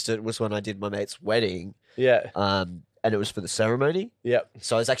I've used it was when I did my mate's wedding. Yeah. And it was for the ceremony. Yep.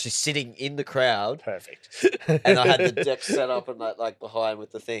 So I was actually sitting in the crowd. Perfect. And I had the deck set up and like behind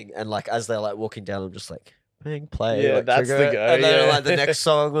with the thing. And like as they're like walking down, I'm just like, bang, play. Yeah, like, that's trigger the go. And then yeah. like the next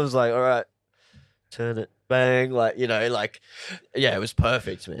song was like, all right, turn it, bang. Like, like, yeah, it was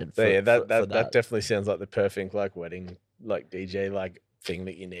perfect, man. That definitely sounds like the perfect like wedding, like DJ, like thing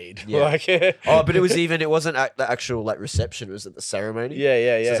that you need. Yeah. Like, but it wasn't at the actual like reception. It was at the ceremony.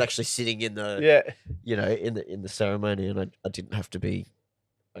 Yeah. So I was actually sitting in the, in the ceremony, and I didn't have to be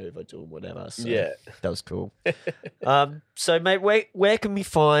overdoing whatever. So that was cool. So mate, where can we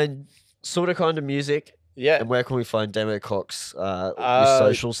find sort of kind of music? Yeah. And where can we find Damo Cox, your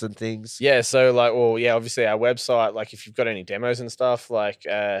socials and things? Yeah, so like, obviously our website, like if you've got any demos and stuff, like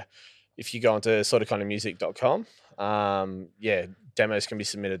if you go onto sortakindofmusic.com, demos can be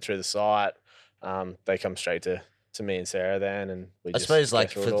submitted through the site. They come straight to me and Sarah then, and I suppose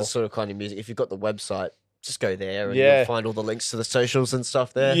like for the sort of kind of music, if you've got the website, just go there and you'll find all the links to the socials and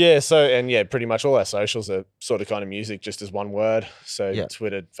stuff there. Yeah, so pretty much all our socials are sort of kind of music, just as one word. So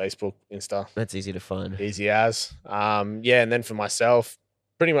Twitter, Facebook, Insta. That's easy to find. Easy as. And then for myself,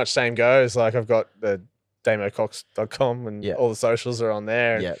 pretty much same goes. Like I've got the damocox.com and all the socials are on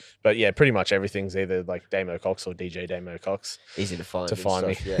there. But pretty much everything's either like Damo Cox or DJ Damo Cox. Easy to find.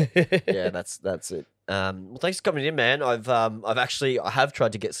 Me. Yeah, that's it. Well, thanks for coming in, man. I have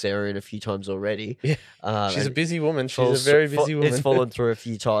tried to get Sarah in a few times already. Yeah, she's a busy woman. She's a very busy woman. It's fallen through a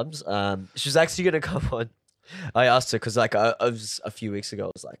few times. She's actually going to come on. I asked her because like I was a few weeks ago.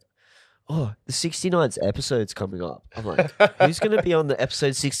 I was like, oh, the 69th episode's coming up. I'm like, who's going to be on the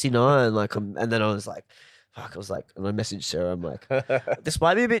episode 69? Like, and then I was like, fuck, I was like, and I messaged Sarah, I'm like, this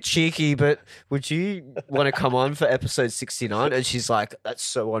might be a bit cheeky, but would you want to come on for episode 69? And she's like, that's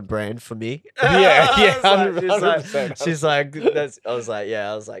so on brand for me. Yeah, 100%. She's like, I was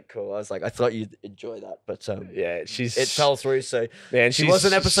like, cool. I was like, I thought you'd enjoy that, but it fell through. So she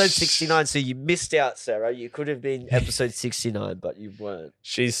wasn't episode 69, so you missed out, Sarah. You could have been episode 69, but you weren't.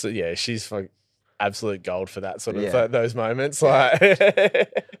 She's like absolute gold for that sort of those moments.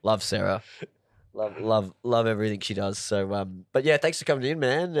 Like, love Sarah. Love everything she does. So, but yeah, thanks for coming in,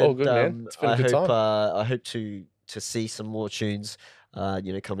 man. All good, man. It's been a good time. I hope to see some more tunes,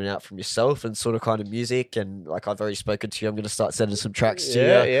 coming out from yourself and sort of kind of music. And like I've already spoken to you, I'm going to start sending some tracks to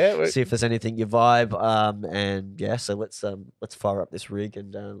you. Yeah. See if there's anything you vibe. So let's fire up this rig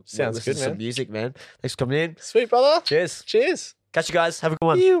and sounds listen good, to some music, man. Thanks for coming in. Sweet brother. Cheers. Catch you guys. Have a good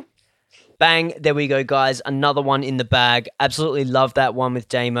one. You. Bang, there we go, guys. Another one in the bag. Absolutely love that one with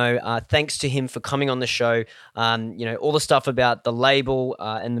Damo. Thanks to him for coming on the show. All the stuff about the label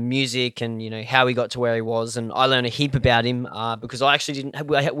and the music and, how he got to where he was. And I learned a heap about him because I actually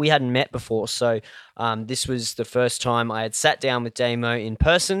we hadn't met before. So this was the first time I had sat down with Damo in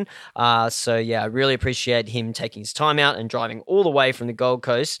person. I really appreciate him taking his time out and driving all the way from the Gold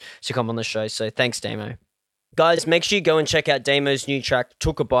Coast to come on the show. So thanks, Damo. Guys, make sure you go and check out Damo's new track,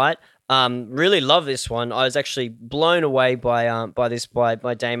 Took a Bite. Really love this one. I was actually blown away by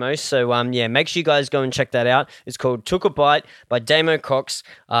Damo. So make sure you guys go and check that out. It's called Took a Bite by Damo Cox,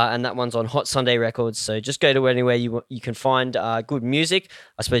 and that one's on Hot Sunday Records. So just go to anywhere you can find good music.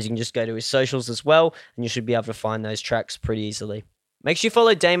 I suppose you can just go to his socials as well, and you should be able to find those tracks pretty easily. Make sure you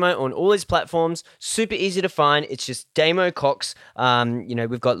follow Damo on all his platforms. Super easy to find. It's just Damo Cox.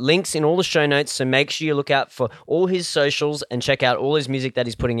 We've got links in all the show notes, so make sure you look out for all his socials and check out all his music that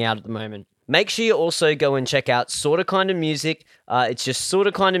he's putting out at the moment. Make sure you also go and check out Sorta Kinda Music. It's just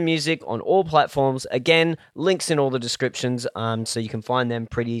Sorta Kinda Music on all platforms. Again, links in all the descriptions, so you can find them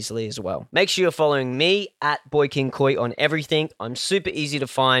pretty easily as well. Make sure you're following me at Boy King Koi on everything. I'm super easy to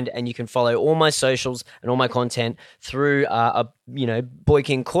find, and you can follow all my socials and all my content through Boy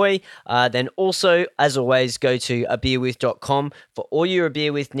King Koi. Then also, as always, go to abeerwith.com for all your A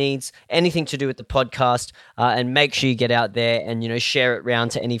Beer With needs, anything to do with the podcast, and make sure you get out there and share it around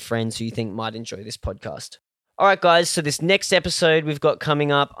to any friends who you think might enjoy this podcast. All right, guys, so this next episode we've got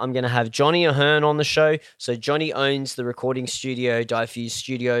coming up, I'm going to have Johnny Ahern on the show. So Johnny owns the recording studio, Diffuse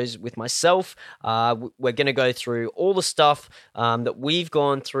Studios, with myself. We're going to go through all the stuff that we've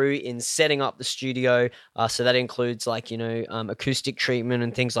gone through in setting up the studio. So that includes acoustic treatment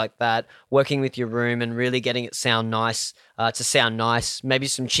and things like that, working with your room and really getting it sound nice. To sound nice, maybe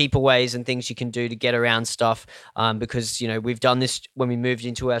some cheaper ways and things you can do to get around stuff because, we've done this when we moved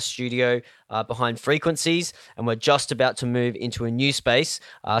into our studio behind Frequencies, and we're just about to move into a new space.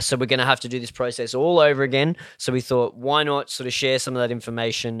 So we're going to have to do this process all over again. So we thought, why not sort of share some of that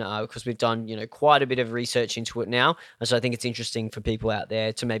information because we've done, quite a bit of research into it now. And so I think it's interesting for people out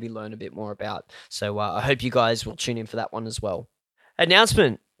there to maybe learn a bit more about. So I hope you guys will tune in for that one as well.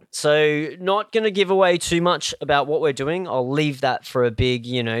 Announcement. So not going to give away too much about what we're doing. I'll leave that for a big,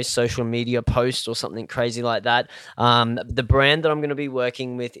 social media post or something crazy like that. The brand that I'm going to be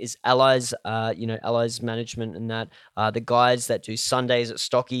working with is Allies, Allies Management and that. The guys that do Sundays at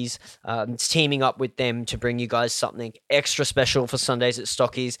Stockies, it's teaming up with them to bring you guys something extra special for Sundays at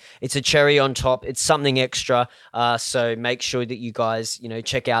Stockies. It's a cherry on top. It's something extra. So make sure that you guys,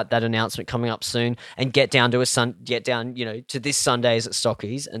 check out that announcement coming up soon and get down to to this Sundays at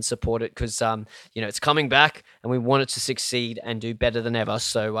Stockies and support it because, it's coming back and we want it to succeed and do better than ever.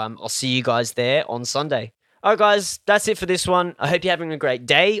 So I'll see you guys there on Sunday. All right, guys, that's it for this one. I hope you're having a great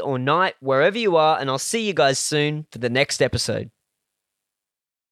day or night, wherever you are, and I'll see you guys soon for the next episode.